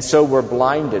 And so we're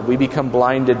blinded. We become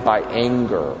blinded by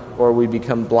anger, or we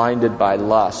become blinded by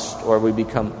lust, or we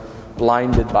become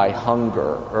blinded by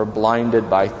hunger or blinded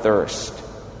by thirst.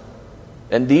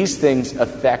 And these things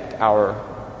affect our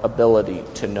ability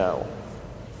to know.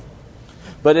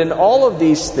 But in all of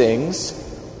these things,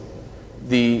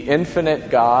 the infinite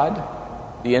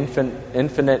God, the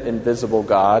infinite invisible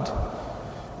God,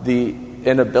 the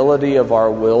inability of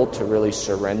our will to really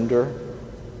surrender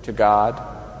to God,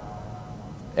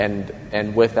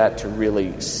 and with that to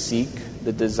really seek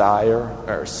the desire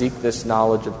or seek this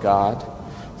knowledge of God.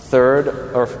 Third,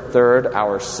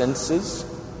 our senses,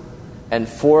 and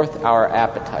fourth, our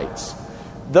appetites.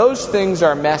 Those things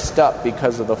are messed up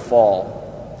because of the fall.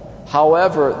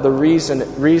 However, the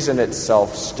reason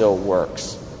itself still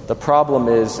works. The problem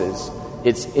is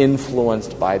it's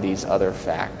influenced by these other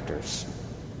factors.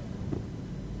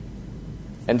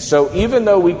 And so even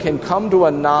though we can come to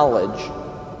a knowledge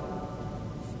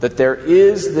that there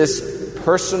is this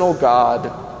personal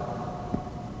God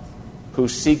who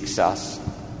seeks us,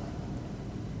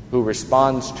 who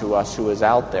responds to us, who is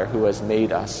out there, who has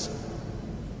made us,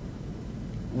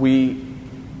 we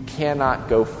cannot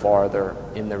go farther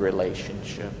in the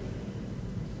relationship.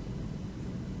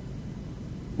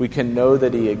 We can know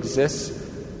that He exists,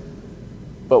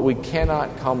 but we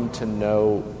cannot come to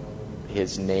know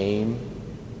His name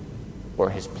or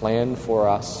His plan for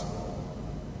us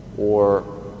or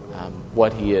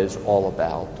what He is all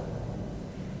about.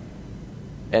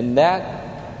 And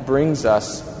that brings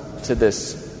us to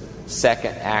this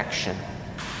second action,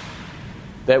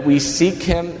 that we seek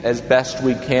Him as best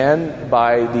we can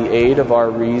by the aid of our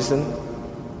reason.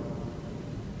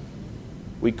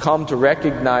 We come to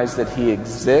recognize that He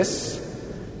exists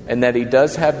and that He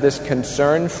does have this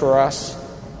concern for us,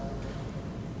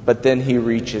 but then He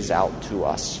reaches out to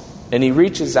us. And He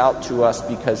reaches out to us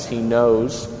because He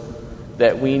knows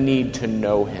that we need to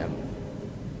know Him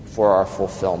for our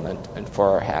fulfillment and for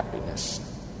our happiness.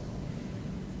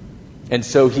 And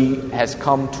so He has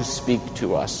come to speak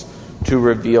to us, to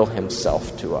reveal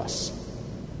Himself to us.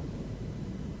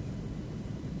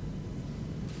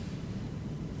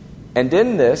 And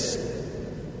in this,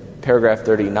 paragraph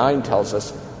 39 tells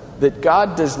us that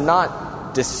God does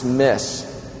not dismiss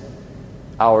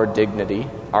our dignity,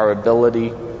 our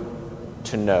ability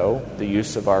to know, the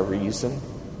use of our reason,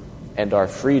 and our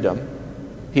freedom.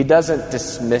 He doesn't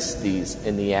dismiss these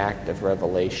in the act of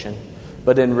revelation,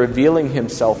 but in revealing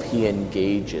Himself, He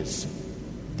engages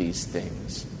these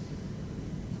things.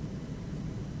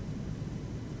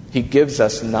 He gives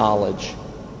us knowledge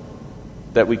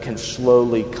that we can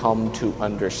slowly come to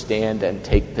understand and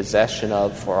take possession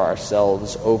of for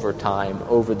ourselves over time,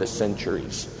 over the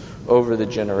centuries, over the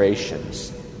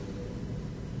generations.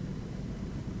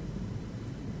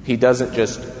 He doesn't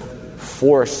just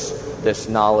force this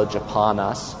knowledge upon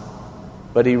us,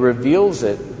 but He reveals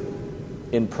it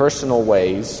in personal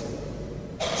ways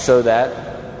so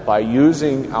that by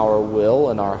using our will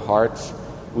and our hearts,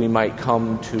 we might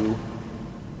come to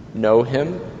know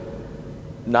Him,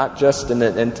 not just in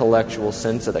an intellectual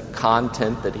sense of the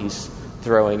content that He's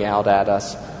throwing out at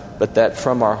us, but that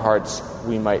from our hearts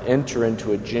we might enter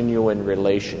into a genuine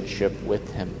relationship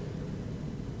with Him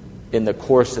in the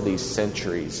course of these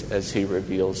centuries as He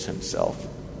reveals Himself,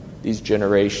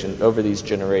 over these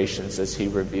generations as He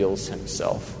reveals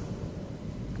Himself.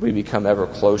 We become ever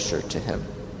closer to Him.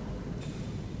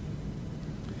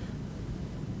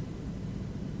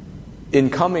 In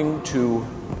coming to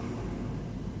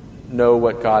know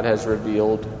what God has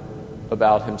revealed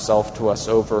about Himself to us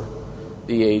over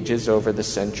the ages, over the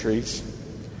centuries,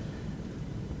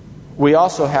 we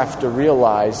also have to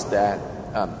realize that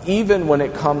even when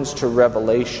it comes to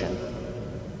revelation,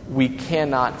 we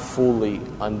cannot fully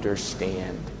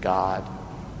understand God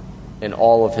in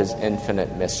all of His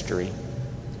infinite mystery.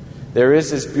 There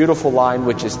is this beautiful line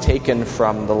which is taken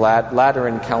from the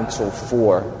Lateran Council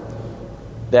 4,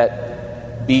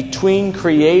 that between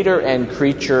creator and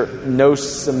creature no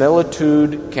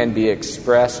similitude can be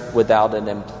expressed without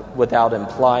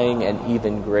implying an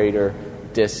even greater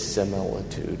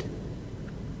dissimilitude.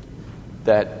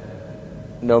 That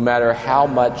no matter how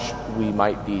much we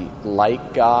might be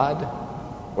like God,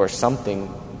 or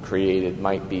something created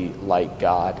might be like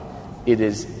God, it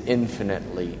is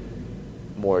infinitely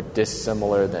more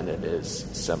dissimilar than it is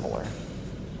similar.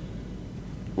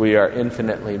 We are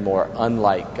infinitely more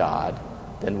unlike God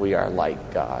than we are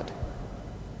like God.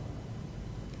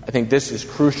 I think this is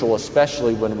crucial,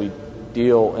 especially when we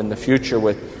deal in the future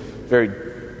with very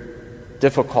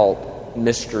difficult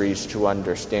mysteries to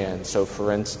understand. So,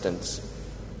 for instance,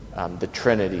 the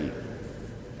Trinity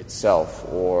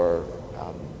itself, or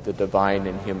the divine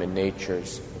and human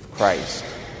natures of Christ.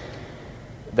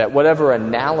 that whatever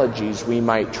analogies we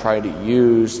might try to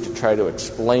use to try to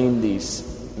explain these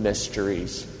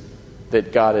mysteries,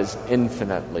 that God is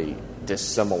infinitely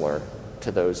dissimilar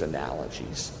to those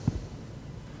analogies.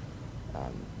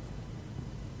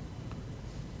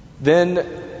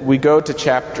 Then we go to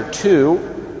chapter 2,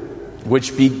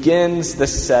 which begins the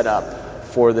setup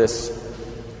for this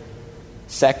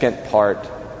second part,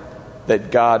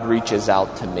 that God reaches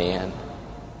out to man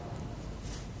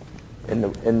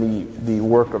in the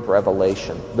work of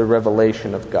revelation, the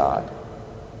revelation of God.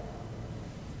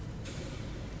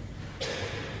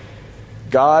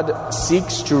 God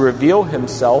seeks to reveal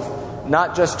himself,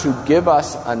 not just to give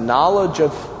us a knowledge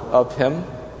of him,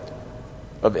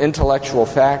 of intellectual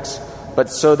facts, but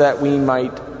so that we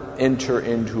might enter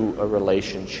into a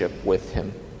relationship with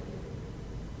him.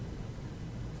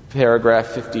 Paragraph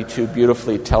 52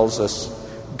 beautifully tells us,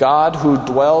 God, who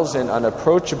dwells in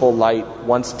unapproachable light,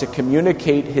 wants to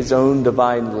communicate his own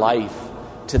divine life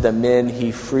to the men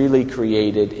he freely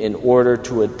created in order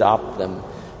to adopt them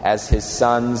as his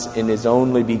sons in his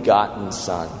only begotten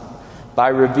Son. By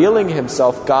revealing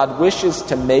himself, God wishes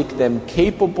to make them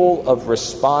capable of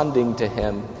responding to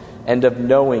him and of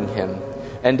knowing him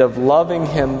and of loving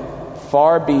him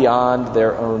far beyond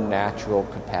their own natural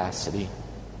capacity.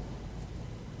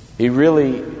 He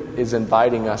really is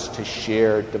inviting us to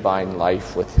share divine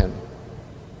life with him.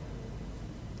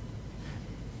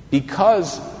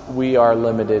 Because we are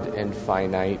limited and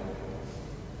finite,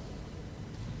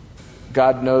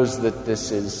 God knows that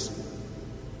this is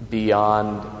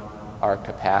beyond our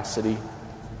capacity,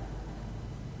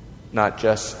 not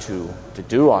just to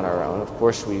do on our own. Of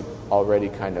course, we've already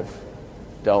kind of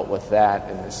dealt with that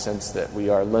in the sense that we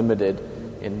are limited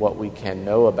in what we can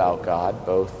know about God,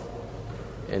 both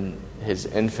in his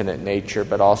infinite nature,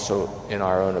 but also in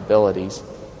our own abilities.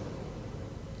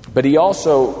 But he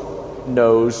also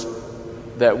knows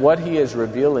that what he is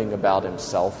revealing about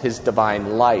himself, his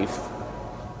divine life,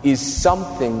 is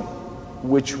something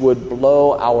which would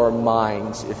blow our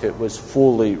minds if it was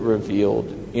fully revealed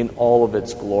in all of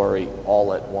its glory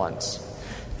all at once.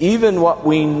 Even what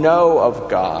we know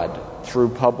of God through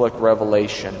public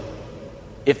revelation,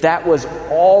 if that was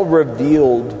all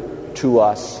revealed to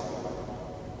us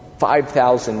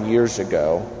 5,000 years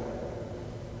ago,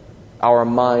 our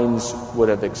minds would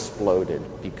have exploded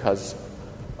because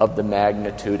of the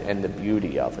magnitude and the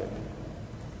beauty of it.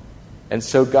 And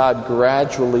so God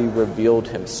gradually revealed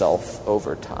himself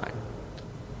over time.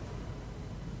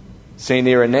 St.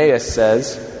 Irenaeus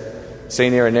says,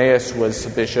 St. Irenaeus was a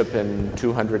bishop in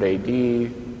 200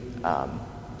 A.D.,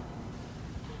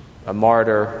 a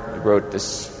martyr. He wrote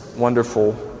this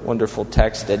wonderful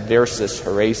text, Adversus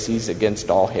Heresies, against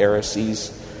all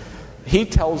heresies. He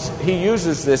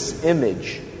uses this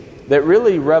image that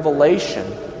really revelation,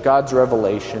 God's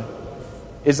revelation,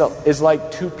 is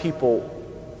like two people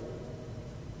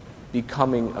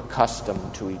becoming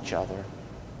accustomed to each other.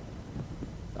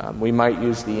 We might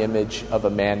use the image of a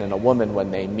man and a woman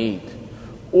when they meet,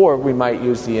 or we might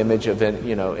use the image of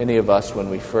any of us when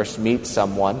we first meet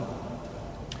someone.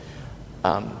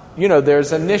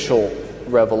 There's initial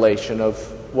revelation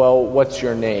of, well, what's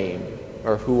your name,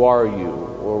 or who are you,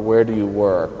 or where do you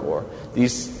work, or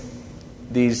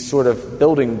these sort of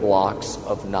building blocks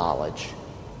of knowledge.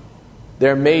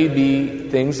 There may be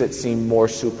things that seem more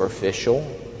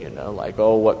superficial, like,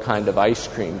 oh, what kind of ice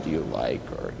cream do you like,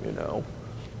 or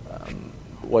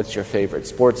what's your favorite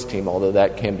sports team, although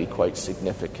that can be quite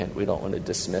significant. We don't want to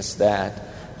dismiss that.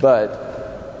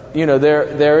 But,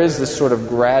 there is this sort of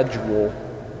gradual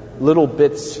little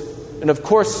bits. And of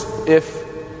course, if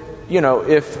you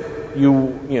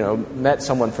met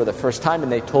someone for the first time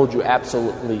and they told you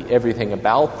absolutely everything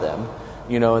about them,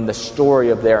 and the story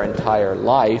of their entire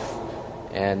life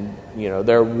and,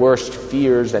 their worst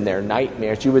fears and their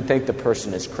nightmares, you would think the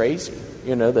person is crazy,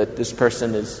 that this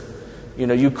person is,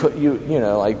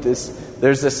 like this.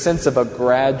 There's a sense of a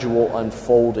gradual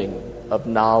unfolding of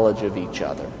knowledge of each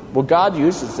other. Well, God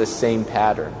uses this same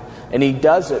pattern, and he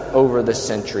does it over the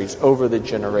centuries, over the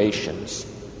generations.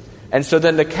 And so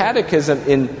then the Catechism,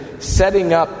 in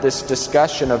setting up this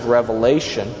discussion of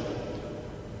revelation,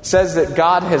 says that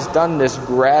God has done this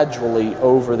gradually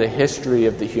over the history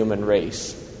of the human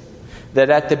race. That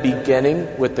at the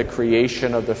beginning, with the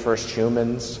creation of the first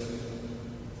humans,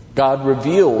 God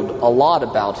revealed a lot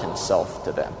about himself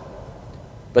to them.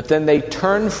 But then they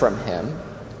turned from him,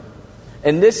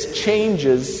 and this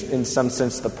changes, in some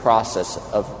sense, the process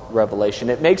of revelation.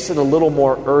 It makes it a little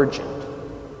more urgent.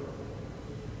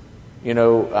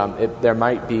 There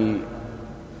might be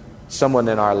someone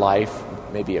in our life,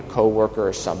 maybe a coworker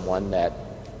or someone that,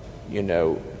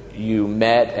 you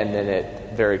met, and then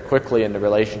very quickly in the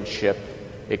relationship,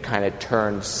 it kind of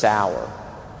turns sour.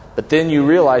 But then you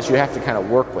realize you have to kind of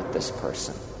work with this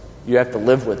person. You have to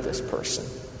live with this person.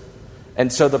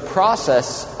 And so the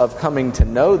process of coming to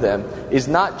know them is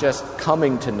not just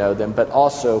coming to know them, but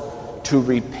also to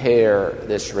repair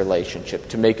this relationship,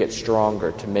 to make it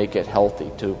stronger, to make it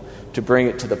healthy, to bring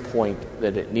it to the point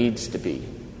that it needs to be.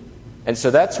 And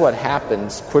so that's what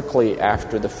happens quickly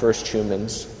after the first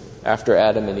humans, after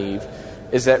Adam and Eve,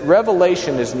 is that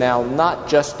revelation is now not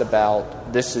just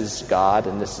about this is God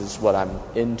and this is what I'm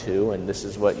into and this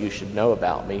is what you should know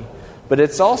about me, but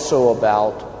it's also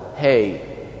about, hey,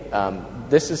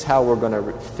 this is how we're going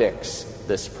to fix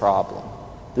this problem.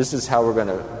 This is how we're going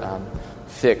to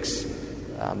fix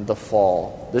the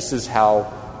fall. This is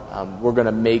how we're going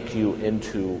to make you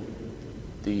into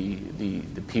the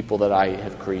people that I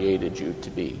have created you to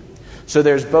be. So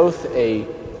there's both a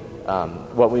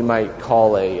what we might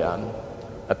call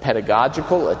a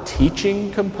pedagogical, a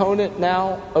teaching component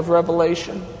now of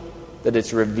revelation, that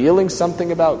it's revealing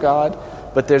something about God,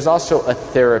 but there's also a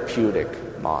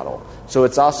therapeutic model. So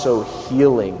it's also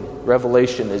healing.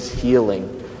 Revelation is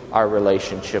healing our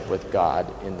relationship with God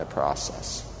in the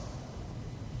process.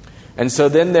 And so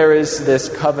then there is this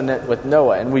covenant with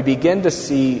Noah, and we begin to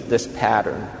see this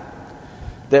pattern,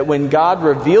 that when God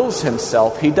reveals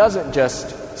himself, he doesn't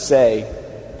just say,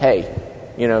 hey,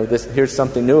 here's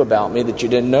something new about me that you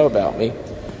didn't know about me.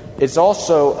 It's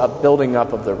also a building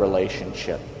up of the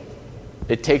relationship.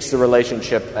 It takes the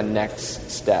relationship a next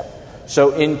step.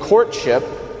 So in courtship,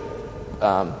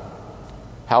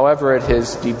 however it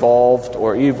has devolved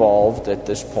or evolved at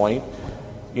this point,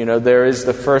 there is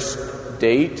the first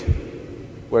date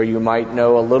where you might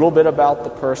know a little bit about the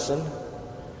person,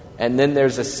 and then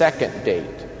there's a second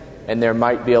date, and there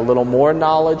might be a little more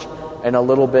knowledge and a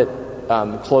little bit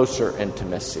closer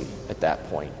intimacy at that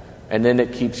point, and then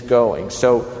it keeps going.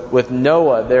 So with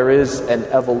Noah, there is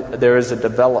a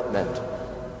development,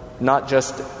 not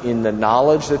just in the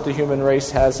knowledge that the human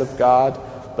race has of God,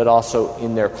 but also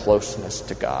in their closeness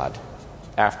to God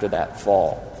after that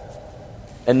fall.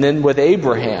 And then with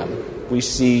Abraham, we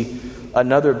see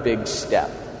another big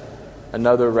step,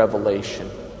 another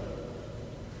revelation.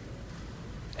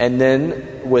 And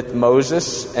then with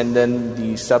Moses and then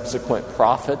the subsequent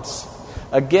prophets,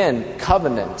 again,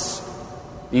 covenants,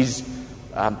 these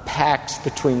pacts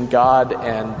between God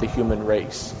and the human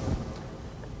race.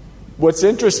 What's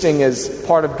interesting is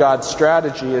part of God's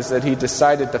strategy is that he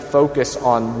decided to focus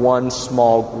on one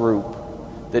small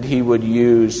group that he would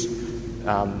use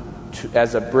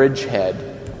as a bridgehead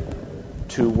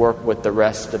to work with the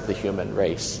rest of the human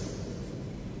race.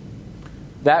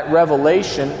 That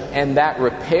revelation and that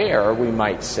repair, we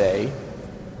might say,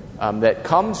 that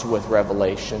comes with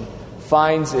revelation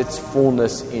finds its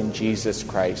fullness in Jesus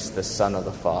Christ, the Son of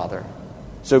the Father.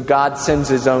 So God sends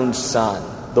his own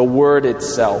Son, the Word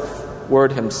itself,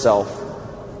 Word himself,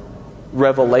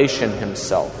 revelation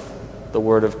himself, the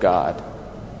Word of God.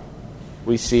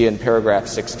 We see in paragraph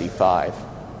 65.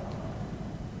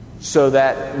 So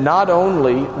that not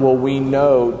only will we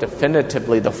know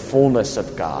definitively the fullness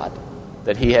of God,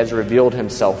 that he has revealed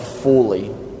himself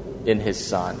fully in his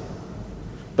Son,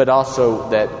 but also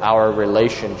that our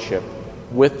relationship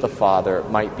with the Father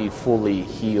might be fully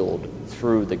healed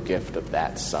through the gift of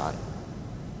that Son.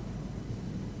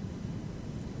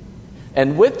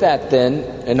 And with that then,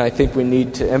 and I think we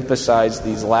need to emphasize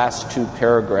these last two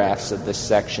paragraphs of this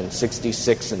section,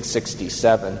 66 and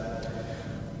 67,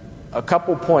 a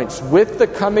couple points. With the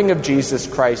coming of Jesus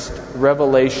Christ,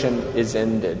 revelation is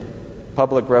ended.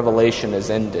 Public revelation is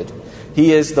ended.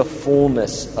 He is the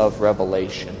fullness of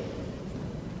revelation.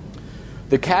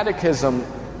 The Catechism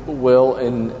will,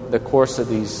 in the course of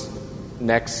these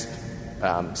next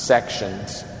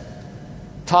sections,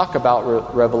 talk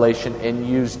about revelation and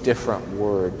use different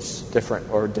words,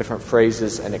 different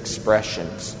phrases and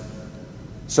expressions.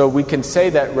 So we can say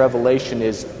that revelation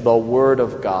is the Word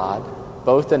of God,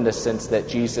 both in the sense that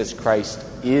Jesus Christ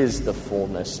is the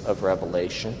fullness of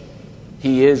revelation.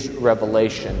 He is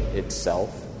revelation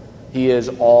itself. He is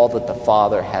all that the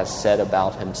Father has said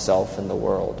about himself in the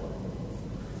world.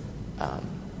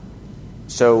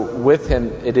 So with him,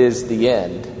 it is the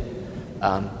end.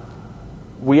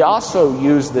 We also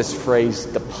use this phrase,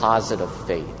 deposit of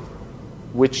faith,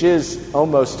 which is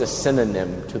almost a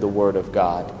synonym to the Word of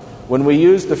God. When we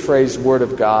use the phrase Word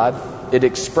of God, it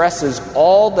expresses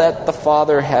all that the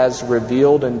Father has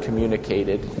revealed and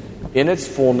communicated in its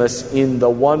fullness in the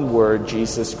one word,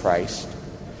 Jesus Christ.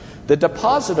 The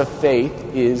deposit of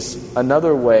faith is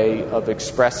another way of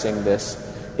expressing this,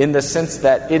 in the sense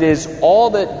that it is all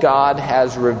that God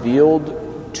has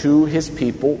revealed to his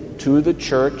people, to the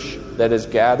church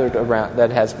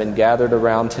that has been gathered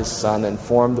around his Son and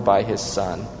formed by his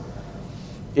Son.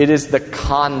 It is the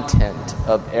content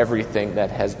of everything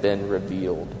that has been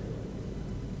revealed,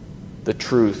 the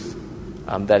truth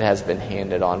that has been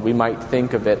handed on. We might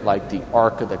think of it like the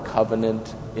Ark of the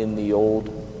Covenant in the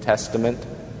Old Testament,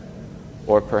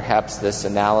 or perhaps this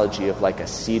analogy of like a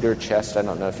cedar chest. I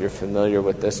don't know if you're familiar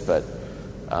with this, but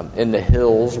in the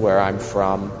hills where I'm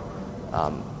from,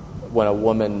 when a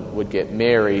woman would get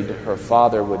married, her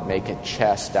father would make a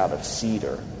chest out of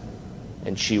cedar,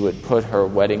 and she would put her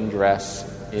wedding dress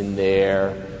in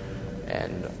there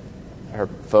and her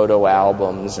photo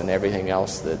albums and everything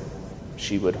else that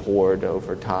she would hoard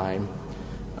over time.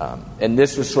 And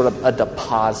this was sort of a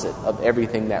deposit of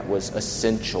everything that was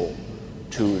essential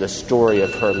to the story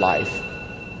of her life.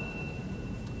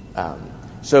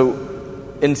 So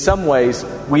in some ways,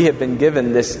 we have been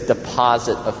given this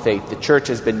deposit of faith. The church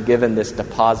has been given this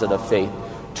deposit of faith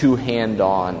to hand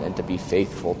on and to be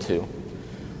faithful to.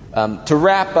 To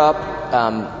wrap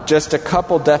up, just a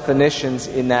couple definitions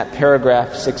in that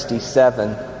paragraph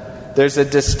 67. There's a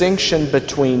distinction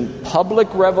between public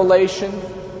revelation,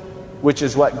 which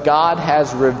is what God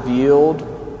has revealed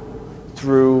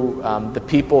through the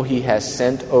people he has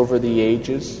sent over the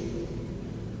ages,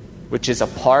 which is a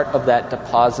part of that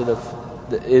deposit of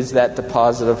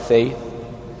faith,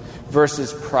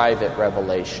 versus private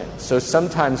revelation. So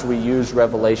sometimes we use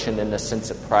revelation in the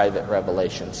sense of private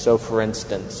revelation. So for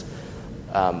instance,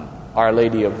 Our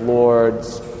Lady of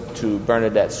Lourdes to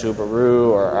Bernadette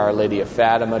Subaru, or Our Lady of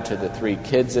Fatima to the 3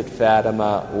 kids at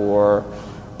Fatima, or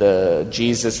the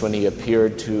Jesus when he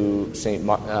appeared to St.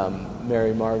 Margaret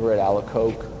Mary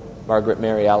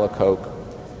Alacoque.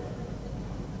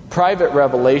 Private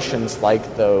revelations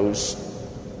like those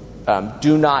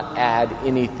do not add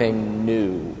anything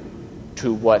new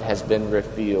to what has been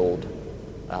revealed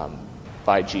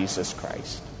by Jesus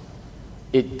Christ.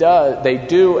 They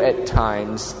do at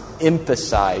times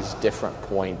emphasize different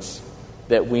points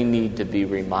that we need to be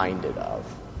reminded of.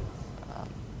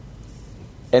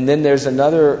 And then there's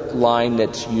another line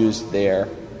that's used there,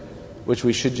 which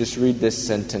we should just read this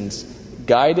sentence.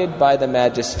 Guided by the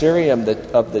magisterium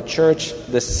of the Church,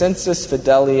 the sensus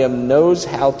fidelium knows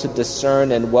how to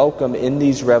discern and welcome in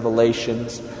these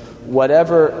revelations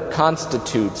whatever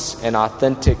constitutes an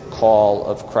authentic call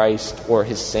of Christ or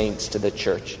his saints to the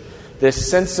Church.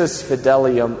 This sensus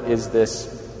fidelium is this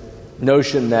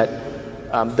notion that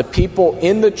the people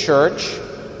in the Church,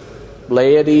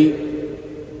 laity,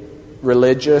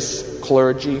 religious,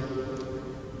 clergy,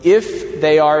 if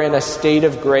they are in a state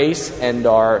of grace and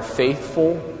are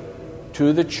faithful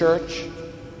to the Church,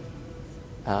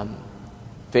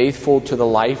 faithful to the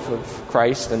life of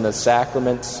Christ and the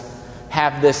sacraments,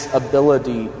 have this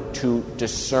ability to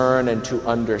discern and to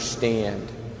understand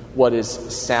what is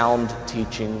sound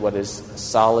teaching, what is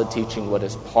solid teaching, what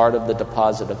is part of the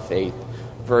deposit of faith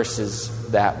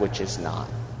versus that which is not.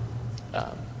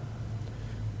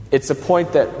 It's a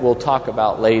point that we'll talk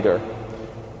about later.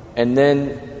 And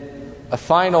then a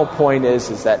final point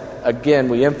is that, again,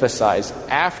 we emphasize,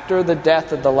 after the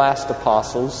death of the last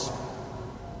apostles,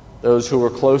 those who were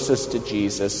closest to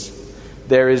Jesus,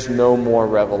 there is no more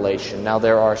revelation. Now,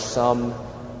 there are some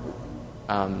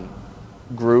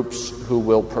groups who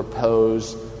will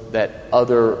propose that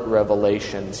other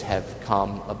revelations have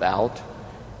come about,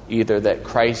 either that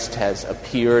Christ has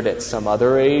appeared at some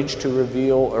other age to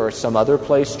reveal, or some other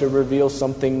place to reveal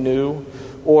something new,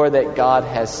 or that God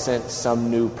has sent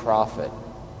some new prophet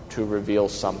to reveal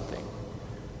something.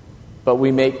 But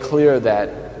we make clear that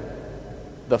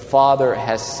the Father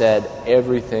has said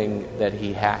everything that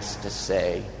he has to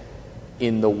say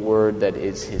in the word that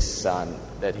is his Son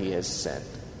that he has sent.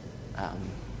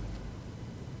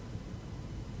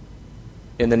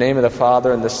 In the name of the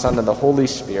Father, and the Son, and the Holy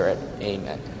Spirit,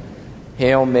 amen.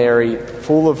 Hail Mary,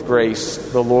 full of grace,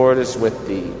 the Lord is with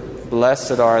thee.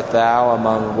 Blessed art thou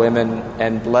among women,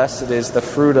 and blessed is the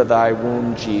fruit of thy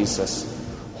womb, Jesus.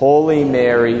 Holy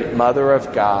Mary, Mother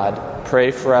of God,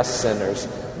 pray for us sinners,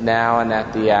 now and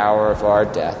at the hour of our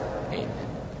death. Amen.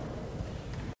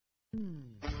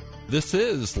 This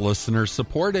is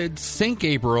listener-supported St.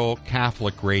 Gabriel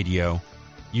Catholic Radio.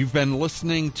 You've been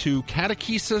listening to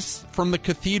Catechesis from the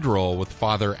Cathedral with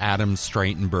Father Adam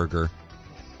Streitenberger.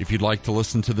 If you'd like to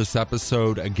listen to this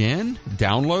episode again,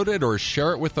 download it, or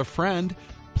share it with a friend,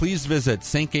 please visit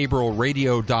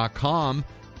stgabrielradio.com,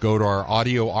 go to our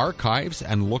audio archives,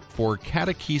 and look for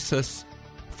Catechesis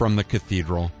from the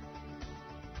Cathedral.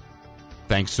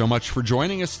 Thanks so much for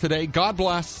joining us today. God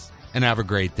bless, and have a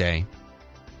great day.